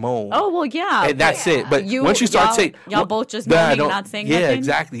hear the moan. Oh well, yeah. And that's it. But You- once you start y'all- saying, y'all both just Nah, moaning, don't- not saying yeah, nothing?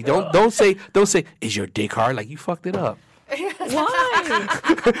 exactly. Don't say is your dick hard? Like you fucked it up.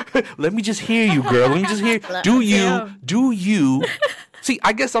 Why? Let me just hear you, girl. Let me just hear. Damn. Do you? See,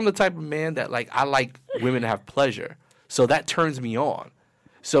 I guess I'm the type of man that like I like women to have pleasure, so that turns me on.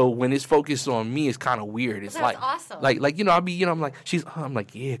 So when it's focused on me, it's kind of weird. It's That's like, awesome. like you know, I'll be, you know, I'm like, I'm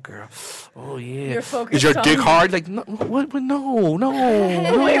like, yeah, girl, oh yeah. You're focused Is your on dick me. hard? Like, no, what? No.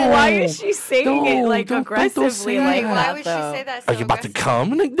 Wait, why is she saying it No, like don't aggressively say like that. Why that would though? she say that so Are you about to aggressive?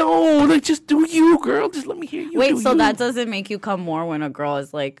 come? I'm like, no, like just do you, girl. Just let me hear you. Wait, do so you. that doesn't make you come more when a girl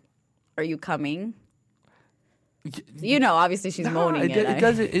is like, "Are you coming?" You know, obviously she's Nah, moaning. it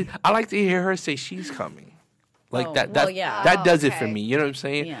doesn't. I like to hear her say she's coming. Like Oh, that. well, That, yeah. that does it okay. for me. You know what I'm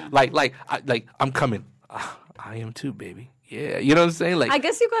saying? Yeah. Like I'm coming. I am too, baby. Yeah. You know what I'm saying? Like I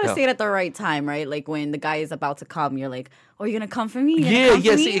guess you gotta no. say it at the right time, right? Like when the guy is about to come, you're like, "Oh, you're gonna come for me?" You're gonna Yeah, come for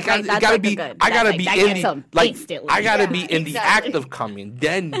yeah. me? See, it Right, that's gotta like a be. good- I gotta that's be like, that in gets the them like. instantly. I gotta Yeah, be in the exactly. act of coming.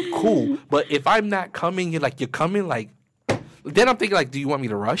 Then cool. But if I'm not coming, you're coming. Like then I'm thinking like, do you want me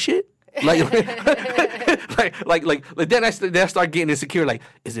to rush it? Like, then I start getting insecure. Like,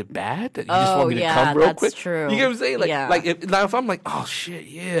 is it bad that you just want me to yeah, come real that's quick? true. You get what I'm saying? Like, Yeah. if I'm like, oh shit,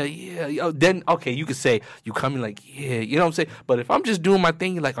 yeah, then okay, you could say you coming. Like, yeah, you know what I'm saying? But if I'm just doing my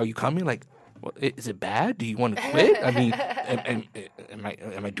thing, you're like, are you coming? Like, well, is it bad? Do you want to quit? I mean,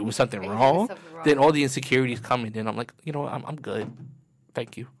 am I doing something Are you doing wrong? something wrong? Then all the insecurities come, and then I'm like, you know what? I'm good.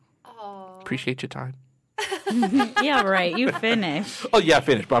 Thank you. Oh. Appreciate your time. Yeah, right. You finish. Oh yeah, I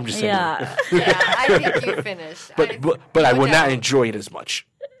finished. But I'm just saying. Yeah. Yeah, I think you finished. But I no will not doubt. enjoy it as much.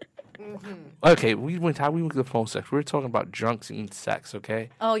 Okay, we went to the phone sex. We were talking about drunks and sex. Okay.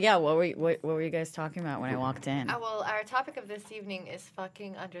 Oh yeah. What were you guys talking about when I walked in? Well, our topic of this evening is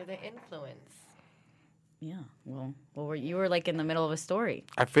fucking under the influence. Yeah. Well, you were like in the middle of a story.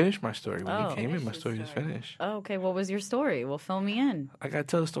 I finished my story when Oh. you came in. My Finish story your is story. finished. Oh, okay. What was your story? Well, fill me in. I gotta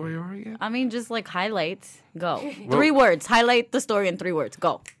tell the story over again. I mean, just like highlights. Go. Well- 3 words. Highlight the story in 3 words.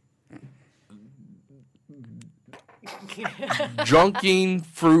 Go. Drunken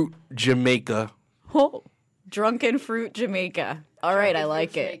fruit, Jamaica. Oh, drunken fruit, Jamaica. All right, I Drunken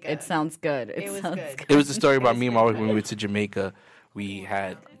like Fruit, it. Jamaica. It sounds good. It was sounds good. It was the story about me and my wife when we went to Jamaica. We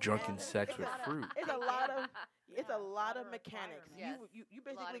had drunken sex with fruit. It's a lot of mechanics. Yes. You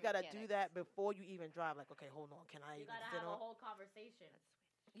A lot basically of got to do mechanics. that before you even drive. Like, okay, hold on, can I even sit on? conversation.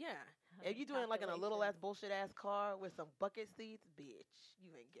 Yeah. If you doing like in a little ass bullshit ass car with some bucket seats, bitch,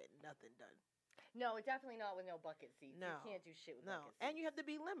 you ain't getting nothing done. No, definitely not with no bucket seats. No. You can't do shit with No, bucket seats. and you have to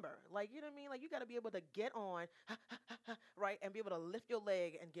be limber. Like, you know what I mean? Like, you got to be able to get on, right, and be able to lift your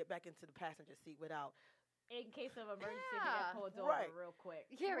leg and get back into the passenger seat without. In case of emergency, Yeah, right. real quick.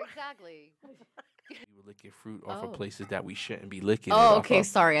 Yeah, exactly. We were licking fruit off Oh. of places that we shouldn't be licking. it Oh, off okay. of.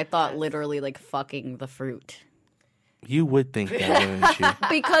 Sorry, I thought Yes. literally like fucking the fruit. You would think that, wouldn't you?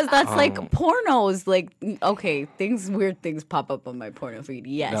 Because that's like Um, pornos. Like, okay, weird things pop up on my porno feed.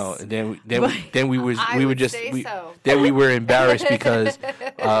 Yes. No, and then But- we were I we were would just say we, so. then we were embarrassed because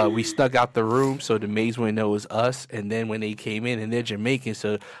we stuck out the room so the maids wouldn't know it was us. And then when they came in and they're Jamaican,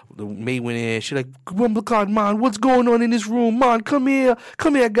 so the maid went in. She's like, "God, man, what's going on in this room? Man, come here,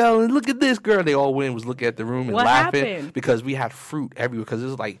 girl, and look at this girl." They all went and was looking at the room and What laughing happened? because we had fruit everywhere. Because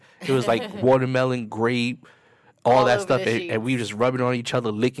it was like watermelon, grape. All that over stuff, the and we were just rubbing on each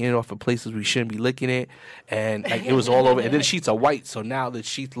other, licking it off of places we shouldn't be licking it, and like it was all over. And then the sheets are white, so now the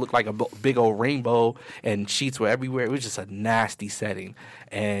sheets look like a big old rainbow, and sheets were everywhere. It was just a nasty setting,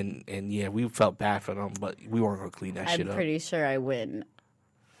 and yeah, we felt bad for them, but we weren't gonna clean that I'm shit up. pretty sure I win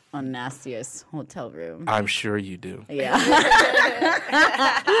on nastiest hotel room. I'm sure you do. Yeah.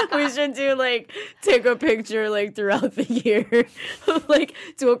 We should do like take a picture like throughout the year, like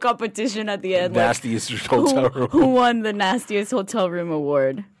do a competition at the end. Like, Nastiest hotel room. who won the nastiest hotel room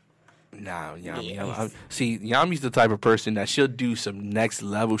award? Nah, Yami. Yes. See, Yami's the type of person that she'll do some next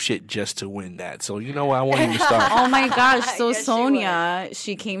level shit just to win that. So you know what? I want you to start. Oh my gosh! So Yes, she Sonia,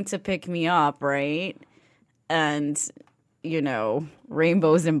 she came to pick me up, right? And you know,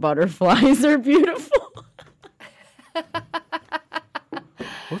 rainbows and butterflies are beautiful.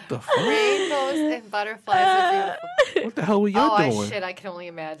 What the fuck? Rainbows and butterflies are beautiful. What the hell were y'all Oh, doing? shit, I can only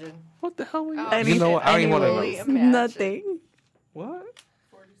imagine. What the hell were y'all? Oh, You know what? I don't even want to Anyway. know. Imagine. Nothing. What?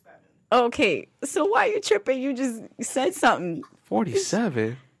 Okay, so why you tripping? You just said something.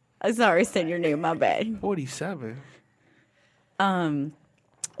 47. Sorry, I said your name. My bad. 47.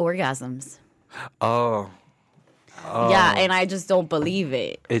 Orgasms. Oh. Yeah, and I just don't believe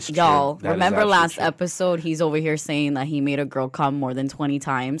it. It's true. Y'all, That is remember actually last true. episode? He's over here saying that he made a girl come more than 20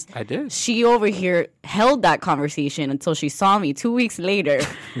 times. I did. She over here held that conversation until she saw me 2 weeks later.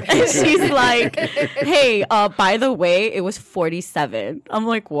 And she's like, hey, by the way, it was 47. I'm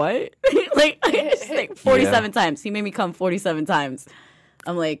like, what? She's like 47 times. He made me come 47 times.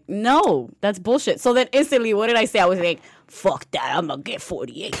 I'm like, no, that's bullshit. So then instantly, what did I say? I was like, fuck that. I'm going to get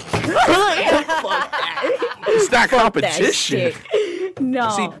 48. Fuck that. It's not Fuck that competition. shit. No.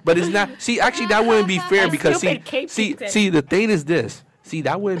 See, but it's not. See, actually, that wouldn't be fair because Stupid cake see, thing. see, the thing is this. See,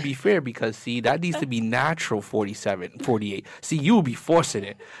 that wouldn't be fair because that needs to be natural 47, 48. See, you would be forcing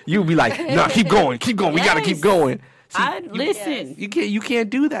it. You would be like, no, keep going. We gotta keep Yes. going. See, Listen. you can't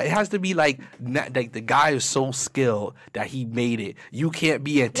do that. It has to be like the guy is so skilled that he made it. You can't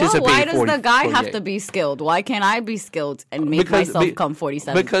be Well, anticipating. why does 40, the guy have 48. to be skilled? Why can't I be skilled and make myself come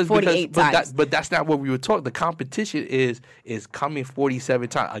 47, 48 times? But that's not what we were talking. The competition is coming 47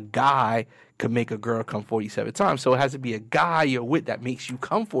 times. A guy could make a girl come 47 times. So it has to be a guy you're with that makes you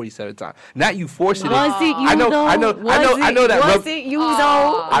come 47 times. Not you forcing it. Was it you I know though? I know that Was it you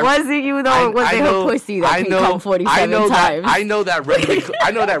though? Was it you though? Or was it her pussy that can come 47 times? I know that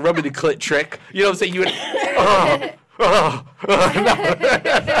rubbing the clit trick. You know what I'm saying? You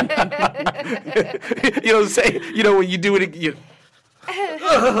you know what I'm saying? You know when you do it you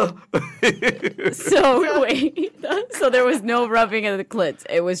So wait, so there was no rubbing of the clits.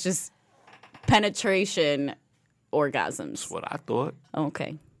 It was just penetration orgasms. That's what I thought.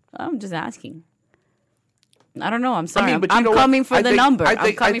 Okay, I'm just asking. I don't know. I'm sorry. but you I'm know what? coming for I the think- number. I I'm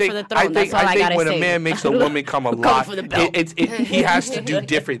think- coming I for the think- throne. That's all I think gotta when say. a man makes a woman come a I'm lot, coming for the belt. he has to do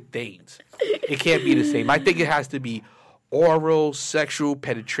different things. It can't be the same. I think it has to be oral, sexual,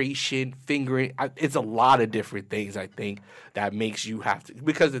 penetration, fingering. It's a lot of different things, I think, that makes you have to.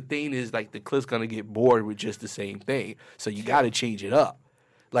 Because the thing is, like, the clit's going to get bored with just the same thing. So you got to change it up.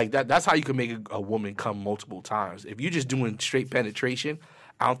 Like, that's how you can make a woman come multiple times. If you're just doing straight penetration,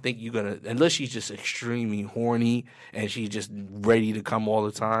 I don't think you're going to, unless she's just extremely horny and she's just ready to come all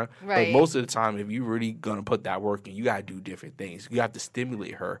the time. Right. But most of the time, if you're really going to put that work in, you got to do different things. You have to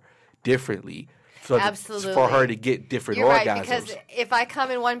stimulate her differently Absolutely. for her to get different You're orgasms. right, because if I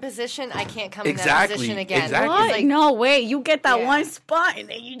come in one position, I can't come in that Exactly, position again. exactly. What? Like, No way. You get that Yeah. one spot and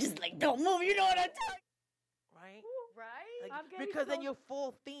then you just like don't move. You know what I'm talking? Right? right? Like, I'm getting because then so- you're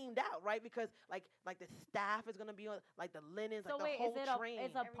full themed out, right? Because like the staff is gonna be on, like the linens, So like wait, the whole is it train.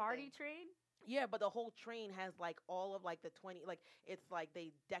 it's a party train? Yeah, but the whole train has like all of like the 20, like it's like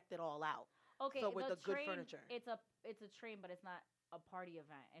they decked it all out. Okay, So with the good train, furniture. It's a train, but it's not a party event.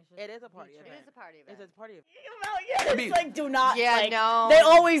 It's just It is a the party train. It event. is a party event. It's a party event. Yeah, I mean- it's like do not. Yeah, like, no. They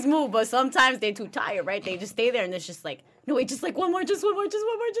always move, but sometimes they're too tired, right? They just stay there and it's just like, no, wait, just like one more, just one more, just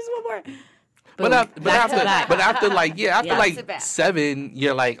one more, just one more. But, Boom. after, Back to back. after like Yeah. Back to back. 7,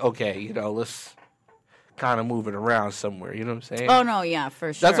 you're like, okay, let's kind of move it around somewhere. You know what I'm saying? Oh no, yeah,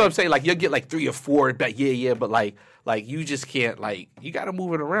 for sure. That's what I'm saying. Like you'll get like 3 or 4 back. Yeah, but like you just can't you got to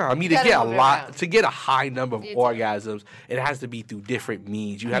move it around. I mean, to gotta get a move it lot, around. to get a high number of You do. orgasms, it has to be through different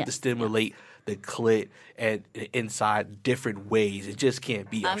means. You have to Yes. stimulate the clit and inside different ways. It just can't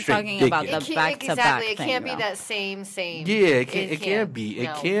be. I'm straight talking dick about in. the back-to-back exactly. It thing, can't be though. that same. Yeah, it can't be. It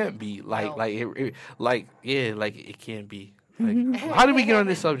No. can't be No. it can't be. Like, how did we get on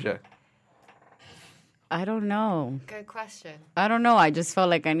this subject? I don't know. Good question. I don't know. I just felt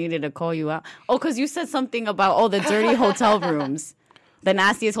like I needed to call you out. Oh, because you said something about the dirty hotel rooms, the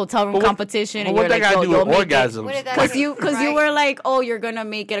nastiest hotel room But what- competition, but and what you're that like, got to do you'll with make it. orgasms? What did that Because do? you Right. were like, oh, you're gonna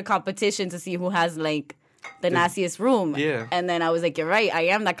make it a competition to see who has like the nastiest room. Yeah. And then I was like, you're right. I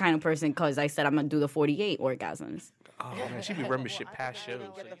am that kind of person because I said I'm gonna do the 48 orgasms. Oh man, she be remembering shit past They shows.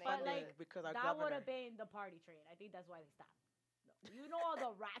 didn't get the But, funding like, because our That would governor. have been the party train. I think that's why they stopped. You know all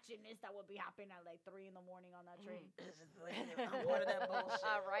the ratchetness that would be happening at like 3 in the morning on that train. I'm part of that bullshit.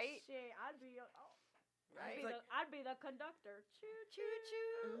 Right? Shit, I'd be Right? I'd be the conductor. Choo choo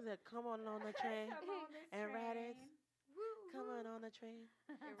choo. He said, "Come on the train, Come on this and ride it. train. Come on the train,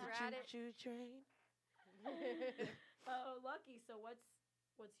 the Ride it. choo choo train." Oh, Lucky. So what's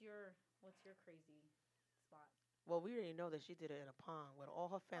your crazy spot? Well, we already know that she did it in a pond with all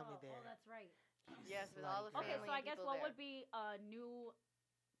her family there. Oh, that's right. Yes, with all the family. Okay, so I and guess people what there. would be a new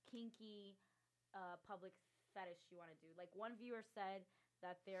kinky public fetish you want to do? Like one viewer said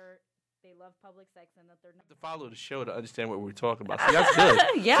that they love public sex and that they're not. To follow the show to understand what we're talking about. See, that's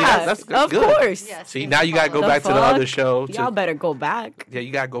good. Yeah, See, that's of good. course. Yes, See, you now have you to gotta go follow. back to the other fuck? show. Y'all better go back. Yeah,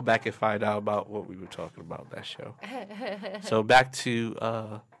 you gotta go back and find out about what we were talking about that show. So back to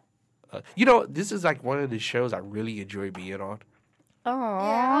this is like one of the shows I really enjoy being on. Oh,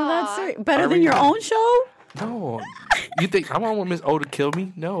 Yeah. that's right. Better I than your really- own show? No, you think I'm on with Miss O to kill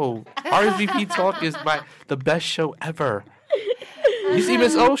me? No, RSVP Talk is the best show ever. You see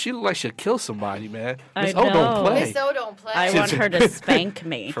Miss O, she look like she'll kill somebody, man. I Miss O don't know. play. Miss O don't play. I want her to spank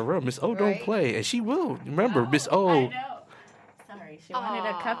me. For real, Miss O don't Right? play, and she will. Remember, Miss I O. know. Sorry, she wanted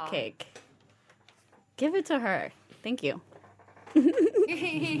a Aw. cupcake. Give it to her. Thank you.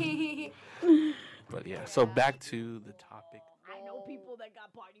 But yeah, so back to the topic. I know know people that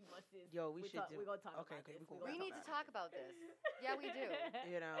got party buses. Yo, we should do. We're gonna talk Okay, about okay, this. we We gonna need to talk about this. Yeah, we do.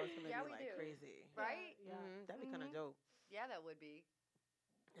 You know, it's gonna Yeah, be we like do. crazy. Right? That'd be kind of dope. Yeah, that would be.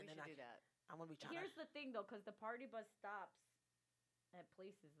 We And then should do that. I'm gonna be trying Here's to. the thing though, because the party bus stops at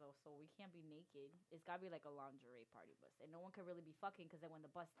places though, so we can't be naked. It's gotta be like a lingerie party bus, and no one can really be fucking because then when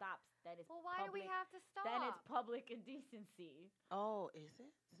the bus stops, that is Well, why do we public- have to stop? Then it's public indecency. Oh, is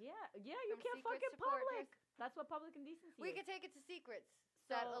it? Yeah, you From can't fuck secrets in to court, public. That's what public indecency We is. could take it to Secrets.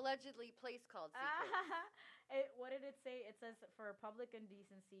 That So- allegedly place called Secrets. What did it say? It says for public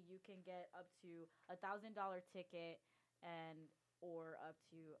indecency, you can get up to $1,000 ticket or up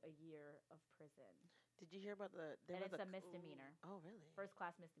to a year of prison. Did you hear about the? There And was it's a cou- misdemeanor. Oh, really? First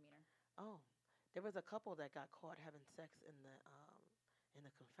class misdemeanor. Oh, there was a couple that got caught having sex in the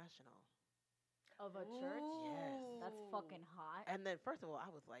confessional. Of a church? Yes. That's fucking hot. And then, first of all, I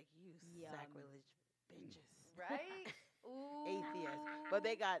was like, "You Yum. sacrilege bitches, Right? Ooh. atheists!" But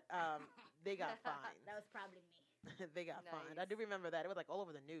they got fined. That was probably me. They got fined. I do remember that. It was like all over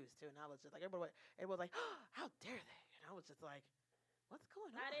the news too, and I was just like, everybody. It was like, oh, "How dare they?" And I was just like, "What's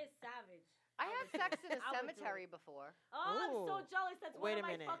going on?" That is savage. I had sex in a I would do cemetery it. before. Oh, I'm so Ooh. jealous. That's Wait one of a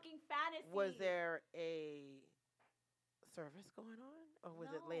my minute. fucking fantasies. Was there a service going on, or was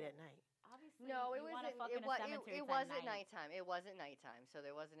it late No. at night? Obviously, No, it you wanna wasn't. fuck in a cemetery, It it's at wasn't night. nighttime. It wasn't nighttime, so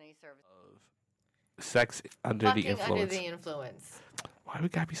there wasn't any service. Sex under Fucking the influence. under the influence. Why we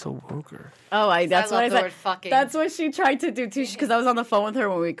gotta be so vulgar? Oh, that's I what I love the said. word fucking. That's what she tried to do too. Because I was on the phone with her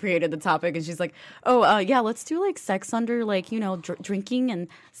when we created the topic, and she's like, "Oh, yeah, let's do like sex under like drinking and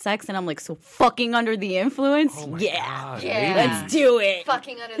sex." And I'm like, "So fucking under the influence? Oh my yeah, God, Yeah. ladies. let's do it."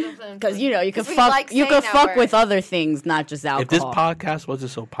 Fucking under the influence. Because you can 'Cause we fuck, like you saying can that fuck word. with other things, not just If this alcohol. podcast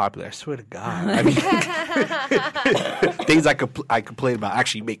wasn't so popular, I swear to God, I mean, things I complain about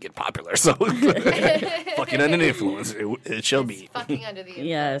actually make it popular. So, fucking under the influence, it shall be. Fucking under the influence.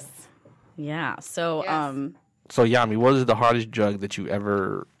 Yes, yeah. So, Yes. So, Yami, what was the hardest drug that you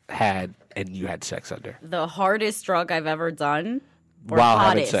ever had and you had sex under? the hardest drug I've ever done, or While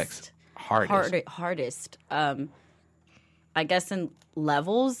having hottest? sex. Hardest. Hardest. I guess in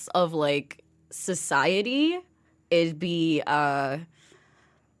levels of like society, it'd be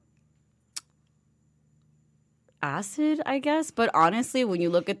acid, I guess. But honestly, when you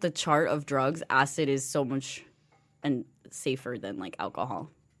look at the chart of drugs, acid is so much and safer than like alcohol.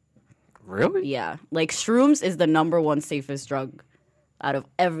 Really? Yeah, like shrooms is the number one safest drug out of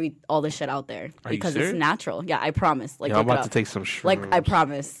all the shit out there Are you because serious? it's natural. Yeah, I promise. Like, Yeah, I'm look it about to up. take some shrooms. Like, I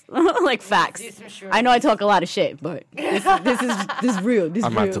promise. Like, facts. Do some shrooms. I know I talk a lot of shit, but this is real. This is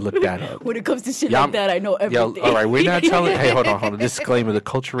I'm real. about to look that up. When it comes to shit Yeah, like that, I know everything. Yo, all right, we're not telling. Hey, hold on. Disclaimer: the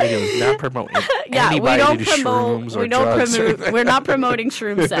Culture Radio is not promoting Yeah, we anybody don't to do promote. shrooms or We don't drugs. promote. We're not promoting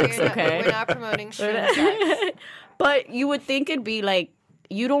shroom sex, We're not, okay? we're not promoting shrooms. sex. But you would think it'd be like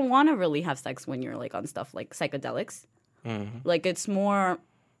you don't want to really have sex when you're like on stuff like psychedelics. Mm-hmm. Like it's more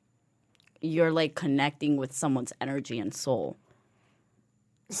you're like connecting with someone's energy and soul.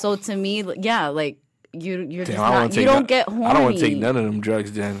 So to me, yeah, like you're Damn, just I don't wanna not, you take don't none- get horny. I don't want to take none of them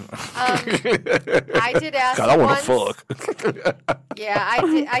drugs then. I did acid God, I want once. to fuck. Yeah,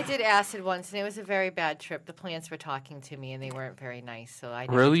 I did acid once, and it was a very bad trip. The plants were talking to me, and they weren't very nice. So I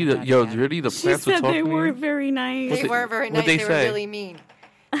never Really? did that again. Really? The She plants were said talking they to weren't you? very nice. They weren't very nice. What'd they They were say? really mean.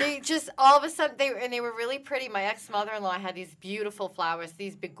 They just all of a sudden they were really pretty. My ex mother-in-law had these beautiful flowers,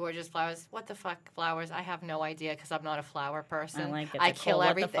 these big gorgeous flowers. What the fuck flowers? I have no idea because I'm not a flower person. I like it. I They're kill called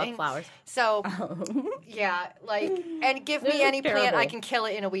everything. What the fuck flowers? So yeah, like and give They're me any plant, I terrible. can kill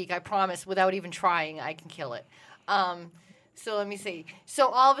it in a week. I promise, without even trying, I can kill it. So let me see. So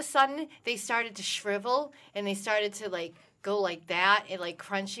all of a sudden they started to shrivel and they started to like go like that and like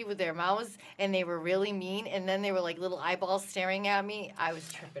crunchy with their mouths and they were really mean and then they were like little eyeballs staring at me. I was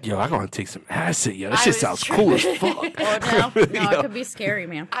tripping. Yo, I'm gonna take some acid. Yo, that I shit was sounds cool as fuck. No, it could be scary,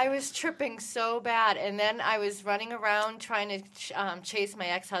 man. I was tripping so bad, and then I was running around trying to chase my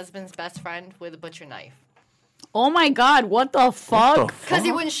ex-husband's best friend with a butcher knife Oh my god, what the fuck? because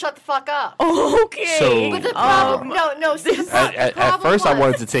he wouldn't shut the fuck up. Okay. So- But the problem, no. See, the At problem first, I was-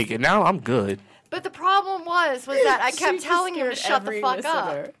 wanted to take it. Now I'm good. But the problem was that I kept She telling him to scared shut the every fuck up.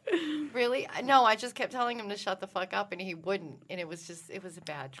 listener. Really? No, I just kept telling him to shut the fuck up, and he wouldn't. And it was a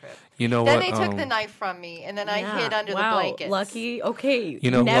bad trip. You know Then what? they took the knife from me, and then I hid under wow, the blankets. Lucky. Okay.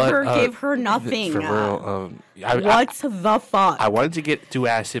 You know Never what? give her nothing. For real. What the fuck? I wanted to get to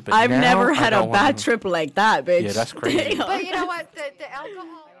acid, but I've now never I had a don't bad wanna- trip like that, bitch. Yeah, that's crazy. But you know what? The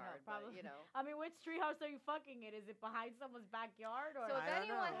alcohol. But, you know. I mean, which treehouse are you fucking in? Is it behind someone's backyard or? So if I don't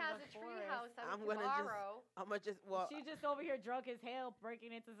anyone know. has a Before tree it. house that I'm we can gonna just- borrow, I'm gonna just well. She's just over here drunk as hell,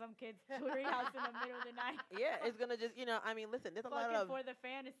 breaking into some kid's treehouse in the middle of the night. Yeah, it's gonna just I mean, listen, there's a lot Fucking of for the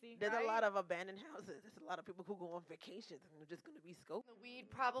fantasy. there's right? a lot of abandoned houses. There's a lot of people who go on vacations and they're just gonna be scoped. Oh, The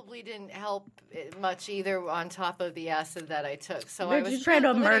weed probably didn't help much either on top of the acid that I took. So Did I was you try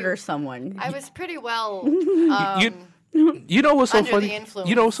to pretty- murder someone? I was pretty well. You know what's so Under the funny? influence.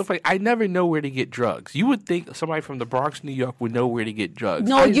 You know what's so funny? I never know where to get drugs. You would think somebody from the Bronx, New York, would know where to get drugs.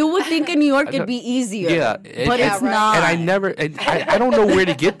 No, you would think in New York I it'd know- be easier. Yeah, but Yeah, it's right. not. And I never, and I don't know where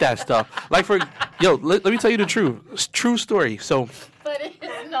to get that stuff. Like let me tell you the truth. True story. So But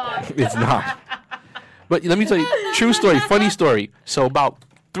it's not. it's not. But let me tell you, true story, funny story. So about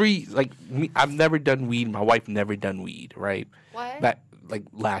I've never done weed. My wife never done weed, right? What? That like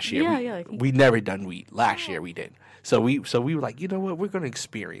last year. Yeah, we never done weed. Last year we did. So we were like, you know what? We're gonna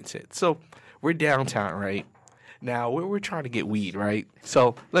experience it. So we're downtown, right? Now we're trying to get weed, right?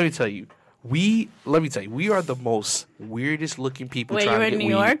 So let me tell you, we are the most weirdest looking people. Wait, trying you to in get New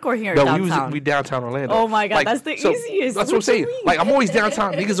weed. York or here No, downtown? we downtown Orlando. Oh my God, that's the easiest. That's what I'm What you saying. mean? Like I'm always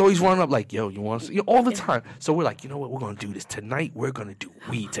downtown. Niggas always running up like, yo, you want all the time. So we're like, you know what? We're gonna do this tonight. We're gonna do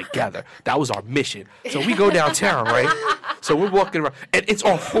weed together. That was our mission. So we go downtown, right? So we're walking around, and it's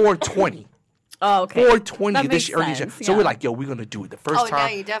on 420. Oh, okay. 420 That this makes year. sense, So yeah. we're like, yo, we're gonna do it the first Oh,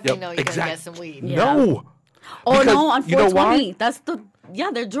 time. now you definitely know you're gonna get exact- some weed. Yeah. No. Oh Because no, on you know 420. why? That's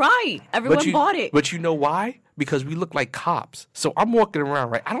they're dry. Everyone bought it. But you know why? Because we look like cops. So I'm walking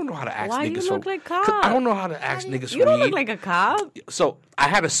around, right? I don't know how to ask Why niggas you for look like 'cause I cops? don't know how to ask niggas You for don't weed. look like a cop. So I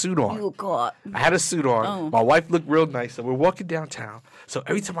had a suit on. You caught. I had a suit on. Oh. My wife looked real nice. So we're walking downtown. So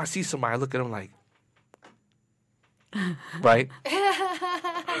every time I see somebody, I look at them like, right?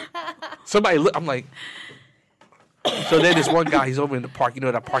 Somebody look. I'm like. So then this one guy, he's over in the park. You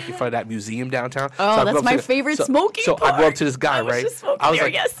know that park in front of that museum downtown. Oh, So I go that's up my to the- favorite so, smoking So I go up park. to this guy, I was right? just smoking I was there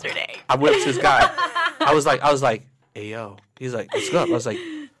like, yesterday. I went up to this guy. I was like, hey yo. He's like, what's up? I was like,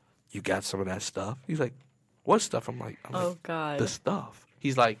 you got some of that stuff? He's like, what stuff? I'm like, Oh God. the stuff.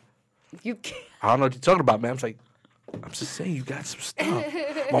 He's like, You can't. I don't know what you're talking about, man. I'm like, I'm just saying you got some stuff.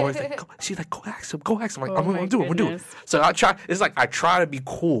 My wife's like, she's like, go ask him. I'm like, Oh I'm my gonna do it. goodness. So I try. It's like I try to be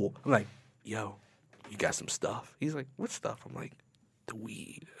cool. I'm like, yo, you got some stuff. He's like, what stuff? I'm like, the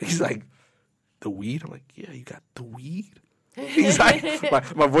weed. He's like, the weed. I'm like, yeah, you got the weed. He's like,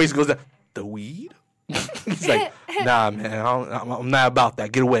 my voice goes down. The weed. He's like, nah, man, I'm not about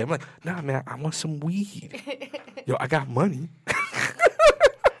that. Get away. I'm like, nah, man, I want some weed. Yo, I got money.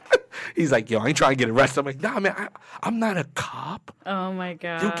 He's like, yo, I ain't trying to get arrested. I'm like, nah, man, I'm not a cop. Oh my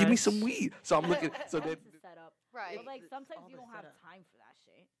God. Yo, give me some weed. So I'm looking. So then, That's the setup. right? But like sometimes all you the don't have setup. time for that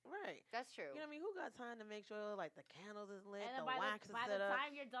shit. Right. That's true. You know what I mean? Who got time to make sure like the candles is lit, And then the wax is by set the up?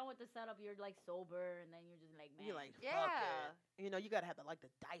 time you're done with the setup, you're like sober, and then you're just like, man. You're like, fuck Yeah. it. You know, you gotta have the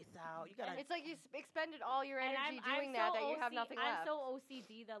dice out. You gotta. It's like you expended all your And energy I'm doing so that you have nothing I'm left. so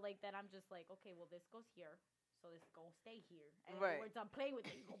OCD that I'm just like, okay, well this goes here, so this gonna stay here, and Right. when we're done playing with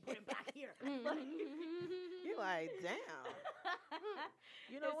it, you gonna put it back here. You're like, damn.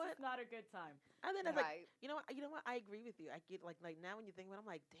 You know it's what? just not a good time. I think that's like, Right. you know what? I agree with you. I get like now when you think about it,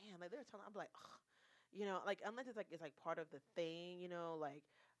 I'm like, damn. Like there's times I'm like, ugh. You know, like unless it's like part of the thing. You know, like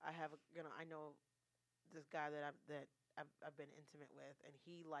I have, I know this guy that I've been intimate with, and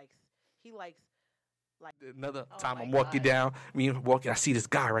he likes like another Oh time my I'm walking God. down. I see this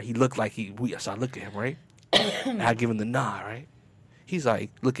guy, right? He looked like so I look at him, right? And I give him the nod, right? He's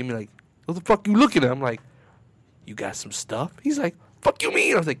like, look at me like, what the fuck you looking at? I'm like, you got some stuff? He's like, fuck you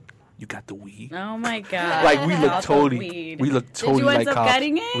mean? I was like, you got the weed? Oh my God. Like we Not look the totally, weed. we look totally you end like up cops.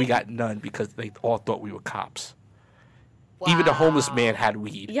 getting it? We got none because they all thought we were cops. Even the homeless man had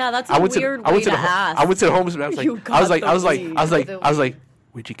weed. Yeah, that's I a went weird to, I went way to to the, ask. I went to the homeless man. I was like, You I was got like, the I was like, weed. I was like, The I was like,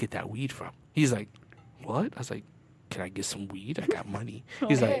 where'd you get that weed from? He's like, what? I was like, can I get some weed? I got money.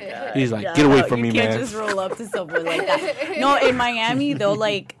 He's like, Yeah, get away no, from me, you can't man. just roll up to someone like that. No, in Miami, they'll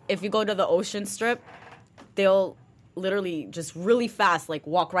like, if you go to the Ocean Strip, they'll literally just really fast, like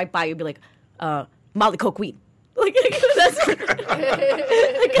walk right by you, be like, Molly Coke weed. Like, that's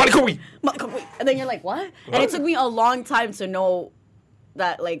Molly Coke weed. Molly Coke weed. And then you're like, what? And it took me a long time to know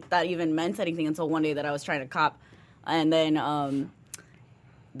that, like, that even meant anything until one day that I was trying to cop. And then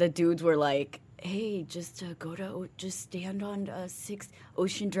the dudes were like, hey, just just stand on 6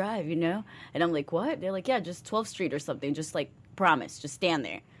 Ocean Drive, you know? And I'm like, what? They're like, yeah, just 12th Street or something. Just like, promise, just stand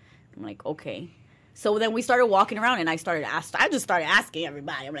there. I'm like, okay. So then we started walking around, and I just started asking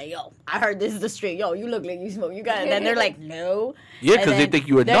everybody. I'm like, yo, I heard this is the street. Yo, you look like you smoke. You got it. And then they're like, no. Yeah, And because they then think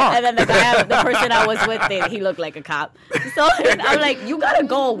you a they're- narc. And then the person I was with, he looked like a cop. So I'm like, you gotta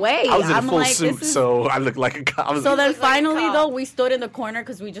go away. I was in a I'm full like, suit, this is- so I looked like a cop. So then looked like a finally, cop. though, we stood in the corner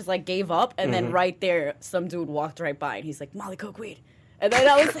because we just like gave up, and Mm-hmm. then right there, some dude walked right by, and he's like, Molly Coke weed. And then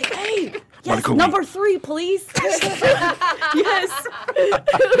I was like, hey, yes, Coke number 3, please. yes.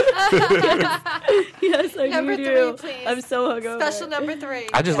 yes, I Number need 3, you. please. I'm so hungover. Special number 3.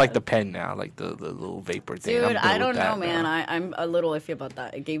 I just like the pen now, like the little vapor thing. I'm Dude, good I with don't that know, man. now. I'm a little iffy about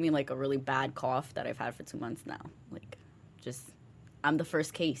that. It gave me like a really bad cough that I've had for 2 months now. Like, just, I'm the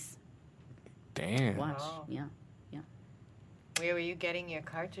first case. Damn. Watch. Oh. Yeah. Where were you getting your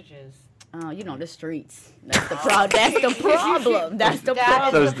cartridges? You know, the streets. That's the problem. That's the problem. That's the That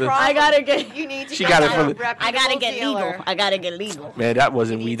problem. is the problem. I gotta get. You need to She go got it to from a the- I gotta reputable get dealer. legal. I gotta get legal. Man, that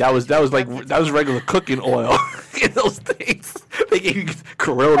wasn't weed. That was regular cooking oil in those things. They gave you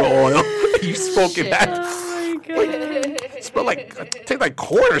Corona oil. You smoking that? Oh my god. It smelled like tastes like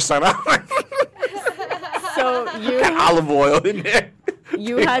corn or something. So Olive oil in there.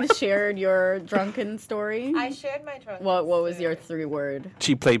 you had shared your drunken story. I shared my drunk. What was your 3-word?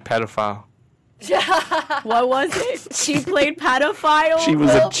 She played pedophile. What was it? She played pedophile.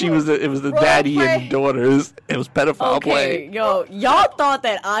 It was the daddy play. and daughters. It was pedophile Okay, play. yo, y'all thought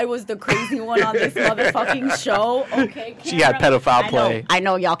that I was the crazy one on this motherfucking show. Okay, She had camera? pedophile play. I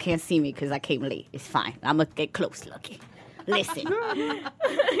know y'all can't see me because I came late. It's fine. I'm gonna get close looking. Listen,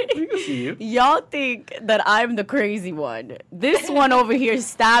 See you. y'all think that I'm the crazy one. This one over here is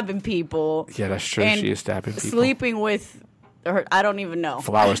stabbing people. Yeah, that's true. And She is stabbing people. Sleeping with her. I don't even know.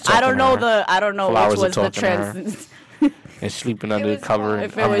 Flowers I talking don't know to her. I don't know Flowers which are was the talking to trans. And sleeping under the was cover. fun.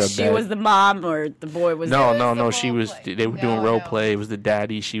 If it under was the she bed. was the mom or the boy was. No, was no, the no. She role was. play. They were doing No, role no. play. It was the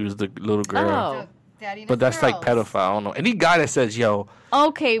daddy. She was the little girl. Oh, Daddy and But the that's like girls. pedophile. I don't know. Any guy that says, "Yo,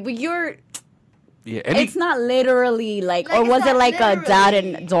 okay, but you're. yeah," any, It's not literally like, Like, or it's was it not like a dad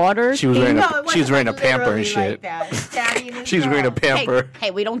literally. and daughter? she was thing? wearing No, a it she was wasn't wearing a pamper literally and shit. Like that. Daddy and the She was wearing a girls. pamper. Hey,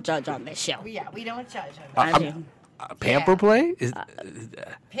 we don't judge on this show. Yeah, we don't judge on I that. mean, Pamper Yeah. play is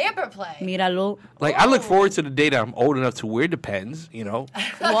Pamper play. míralo. like I look forward to the day that I'm old enough to wear the pens. You know.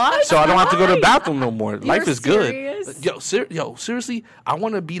 What? So I don't have to go to the Why? bathroom no more. Life is serious? good. Yo, seriously, I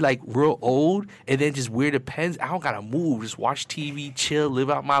want to be like real old and then just wear the pens. I don't gotta move. Just watch TV, chill, live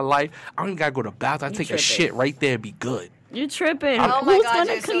out my life. I don't even gotta go to the bathroom. I take a tripping. shit right there and be good. You're tripping. Oh my Who's God,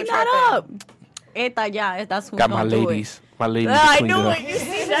 gonna you're so clean that up? tripping. Eta, yeah, that's who's Got gonna my do ladies. My ladies. It. I to clean knew it it. up. You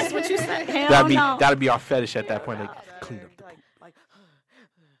see, that's what you said. Hell no. That'd be our fetish at that point. Like clean up. Like,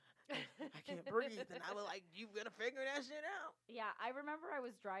 I can't breathe, and I was like, "You gonna figure that shit out?" Yeah, I remember I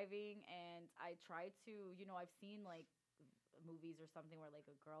was driving and I tried to, I've seen like movies or something where like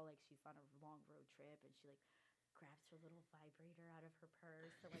a girl like she's on a long road trip and she like grabs her little vibrator out of her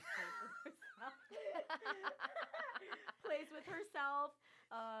purse and like plays with herself.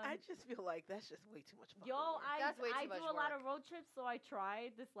 I just feel like that's just way too much. fucking Yo, work. That's way I too do much a lot of work. road trips, so I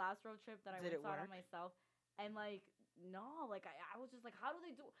tried this last road trip that I Did went it on work? myself, and like no, like I was just like, how do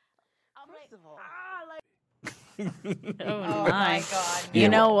they do? I'm First like, of all, like Oh my God. You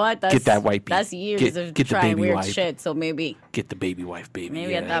know what? That's, Get that wifey. That's years Get of the trying baby weird wife. shit. So maybe Get the baby wife, baby.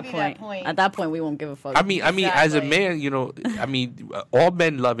 maybe yeah. at that Maybe that point, point. we won't give a fuck. I mean, as a Exactly. man, all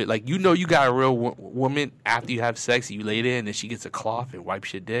men love it. Like, you got a real woman after you have sex, you lay there and then she gets a cloth and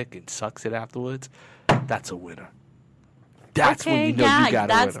wipes your dick and sucks it afterwards. That's a winner. That's when you know you got a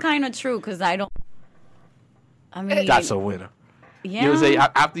that's winner. kind of true because I don't. I mean, That's a winner. yeah. You know what I'm saying?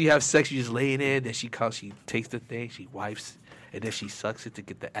 After you have sex, you just lay in there, then she comes, she takes the thing, she wipes, and then she sucks it to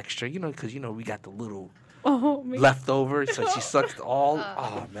get the extra, because, we got the little Oh, man. leftover, so she sucks all.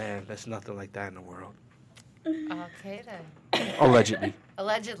 Oh, man, there's nothing like that in the world. Okay then. Allegedly.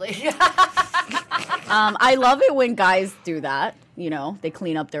 Allegedly. I love it when guys do that. They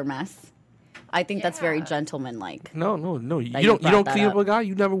clean up their mess. I think that's very Yeah. gentlemanlike. No. That You you don't brought that clean up up. a guy?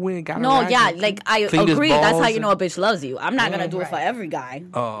 You never went and got a No, rag yeah, and like I cleaned his agree. That's how balls you know a bitch loves you. I'm not gonna do it for Right. every guy.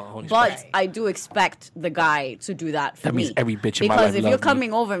 Oh, Holy But Spirit. I do expect the guy to do that for That me. means every bitch in my because life if you're loves me.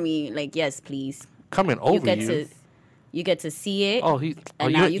 coming over me, like yes, please, Coming over you get to see it, Oh, he.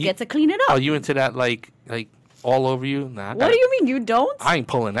 and now you get to clean it Oh, up. you into that like all over you? Nah. What do you mean you don't? I ain't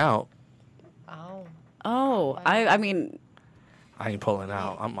pulling out. Oh. Oh, I mean, I ain't pulling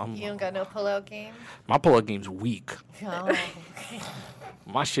out. I'm. You don't got no pull-out game? My pull-out game's weak. Oh.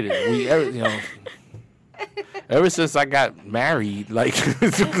 My shit is weak. Ever since I got married, like,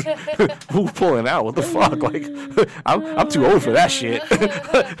 who's pulling out? What the fuck? Like, I'm too old for that shit.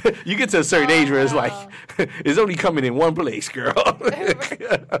 You get to a certain age where it's like, it's only coming in one place, girl.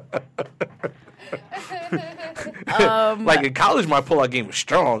 Like in college, my pullout game was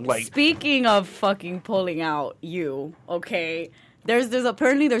strong. Like Speaking of fucking pulling out you, okay? There's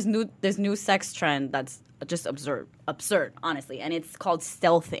new sex trend that's just absurd, honestly, and it's called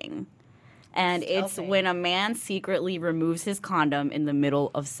stealthing. And it's Stealthing. when a man secretly removes his condom in the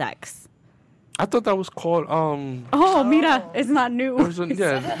middle of sex. I thought that was called Oh, mira, it's not new. that's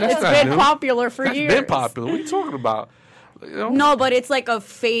It's not been new. popular for That's years. been popular. What are you talking about? You know? No, but it's like a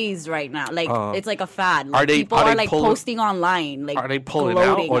phase right now. Like it's like a fad. Like, people are are they like pulling- posting online. Like Are they pulling out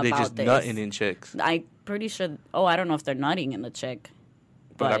gloating or they about just this. nutting in chicks? I'm pretty sure. Oh, I don't know if they're nutting in the chick.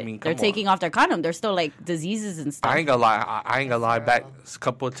 But I But mean, they're come taking off their condom. There's still like diseases and stuff. I ain't gonna lie. I ain't gonna lie. Back a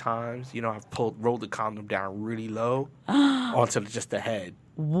couple of times, you know, I've rolled the condom down really low onto just the head.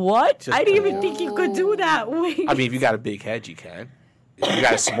 What? Just- I didn't even think you could do that. Wait. I mean, if you got a big head, you can. If you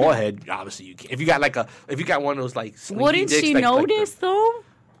got a small head, obviously you can. If you got one of those like slinky wouldn't dicks, she like the- notice though?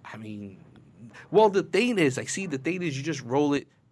 I mean, well, the thing is, you just roll it